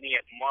maybe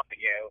a month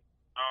ago.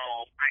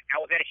 I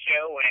was at a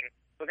show and it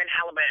was in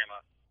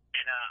Alabama,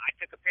 and I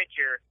took a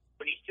picture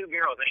with these two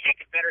girls and a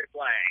Confederate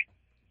flag,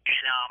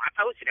 and I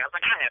posted it. I was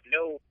like, I have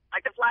no,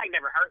 the flag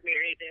never hurt me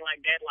or anything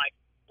like that.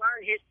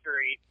 Learn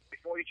history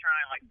before you try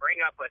and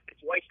bring up a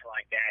situation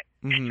like that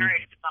and turn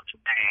it into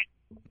something bad.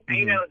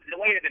 And the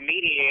way that the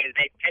media is,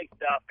 they take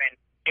stuff and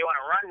they want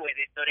to run with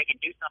it so they can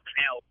do something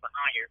else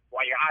behind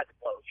while your eyes are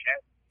closed.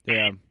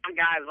 Yeah. And some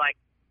guys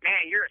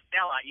man, you're a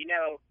sellout.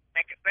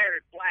 That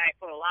Confederate flag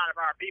put a lot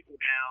of our people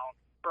down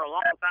for a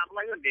long time. I'm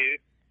like, look, dude,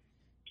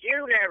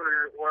 you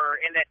never were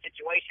in that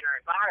situation or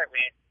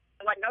environment,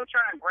 like, don't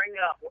try and bring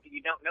up what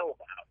you don't know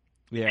about.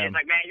 Yeah. And it's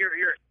like, man, you're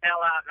a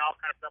sellout and all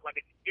kind of stuff like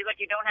that. He's like,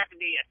 you don't have to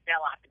be a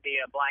sellout to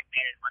be a black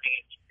man in money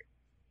industry.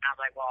 I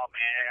was like, well,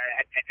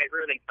 man, it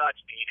really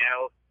touched me, you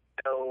know.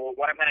 So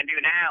what I'm going to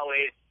do now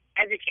is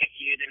educate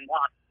you and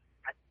watch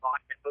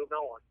and move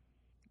on.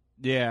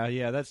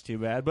 Yeah, that's too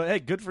bad. But hey,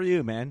 good for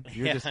you, man.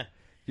 You're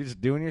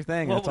just doing your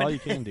thing. That's all you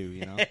can do,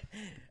 you know.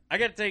 I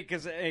got to tell you,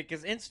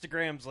 because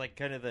Instagram's like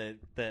kind of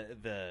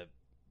the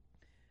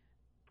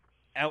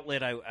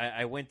outlet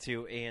I went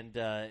to, and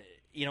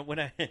you know, when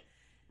I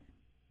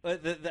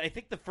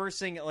think the first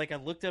thing, like, I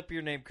looked up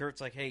your name,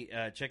 Kurt's like,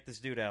 hey, check this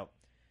dude out.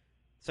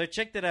 So I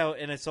checked it out,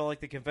 and I saw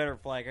like the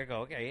Confederate flag. I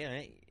go, okay,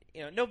 yeah,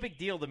 you know, no big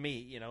deal to me.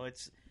 You know,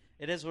 it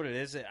is what it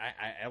is.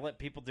 I let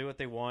people do what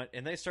they want,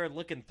 and they started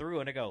looking through,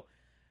 and I go,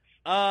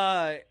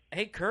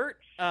 hey, Kurt,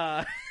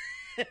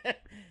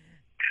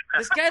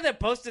 this guy that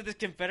posted this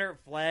Confederate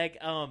flag,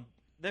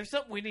 there's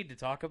something we need to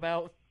talk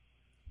about.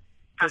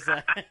 Because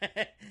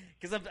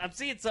I'm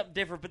seeing something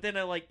different, but then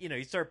I, like, you know,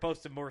 you start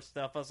posting more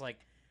stuff. I was like,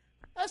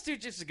 this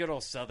dude's just a good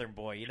old Southern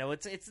boy. You know,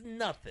 it's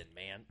nothing,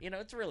 man. You know,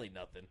 it's really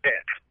nothing. Yeah.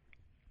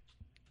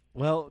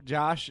 Well,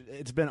 Josh,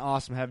 it's been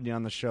awesome having you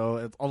on the show.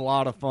 It's a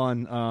lot of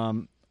fun.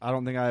 I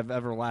don't think I've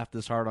ever laughed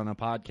this hard on a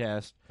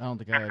podcast. I don't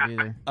think I have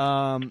either.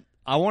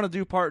 I want to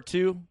do part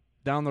 2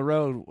 down the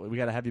road. We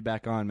got to have you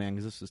back on, man,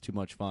 because this is too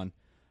much fun.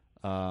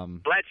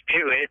 Let's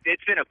do it.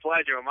 It's been a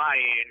pleasure on my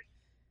end.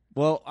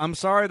 Well, I'm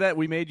sorry that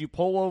we made you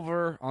pull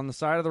over on the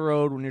side of the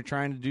road when you're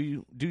trying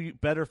to do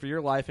better for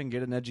your life and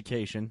get an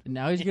education.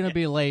 Now he's going to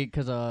be late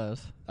because of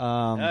us.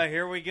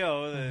 Here we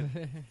go.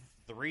 The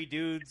 3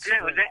 dudes.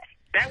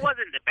 That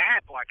wasn't the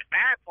bad part. The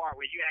bad part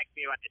was you asked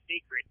me about the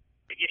secret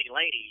to getting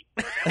ladies.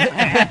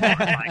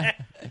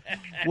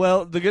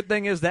 Well, the good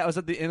thing is that was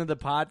at the end of the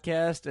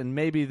podcast, and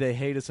maybe they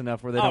hate us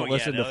enough where they don't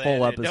listen to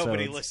full episodes.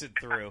 Nobody listened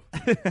through.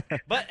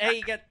 But hey,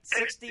 you got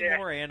 60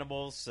 more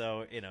animals,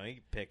 so you know you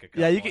can pick a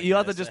couple. Yeah, you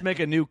have to just make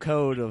a new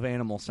code of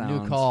animal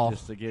sounds. New call.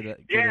 Just to get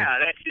it.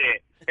 That's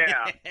it.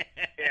 Yeah.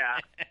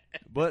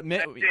 But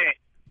that's it.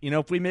 You know,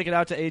 if we make it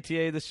out to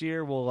ATA this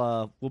year,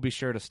 we'll be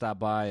sure to stop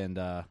by and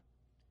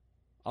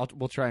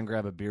we'll try and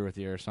grab a beer with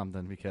you or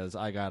something, because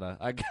I gotta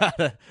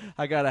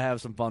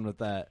have some fun with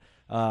that.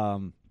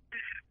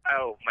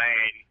 Oh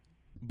man.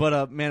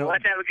 But man,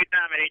 let's have a good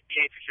time at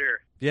ATA for sure.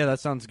 Yeah, that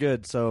sounds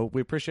good. So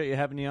we appreciate you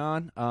having you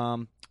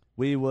on.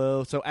 We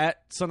will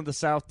at Son of the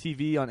South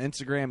TV on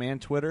Instagram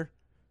and Twitter.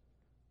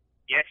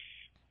 Yes.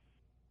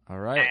 All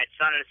right. At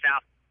Son of the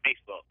South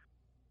Facebook.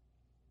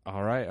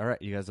 All right.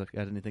 You guys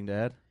got anything to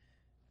add?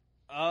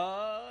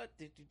 I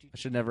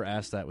should never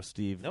ask that with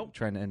Steve. Nope.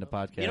 Trying to end a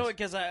podcast. You know what?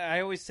 Because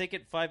I always take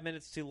it 5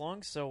 minutes too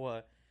long,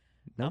 so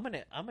nope.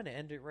 I'm gonna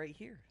end it right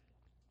here.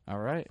 All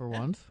right. For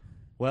once.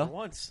 Well, for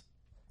once.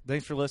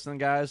 Thanks for listening,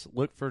 guys.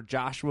 Look for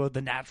Joshua,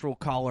 the Natural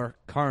Caller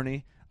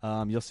Carney.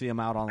 You'll see him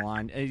out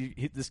online.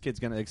 This kid's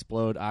gonna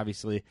explode.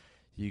 Obviously,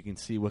 you can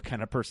see what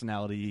kind of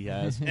personality he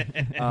has.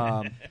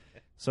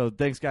 So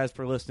thanks, guys,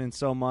 for listening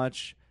so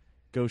much.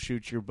 Go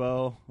shoot your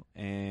bow,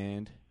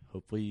 and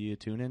hopefully you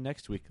tune in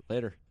next week.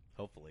 Later.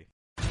 Hopefully.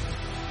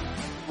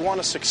 You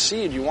want to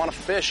succeed. You want to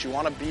fish. You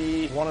want to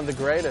be one of the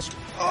greatest.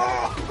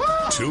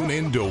 Tune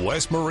in to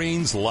West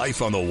Marine's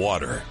Life on the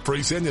Water,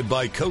 presented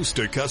by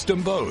Costa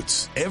Custom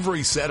Boats,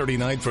 every Saturday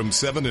night from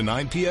 7 to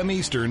 9 p.m.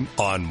 Eastern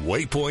on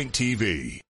Waypoint TV.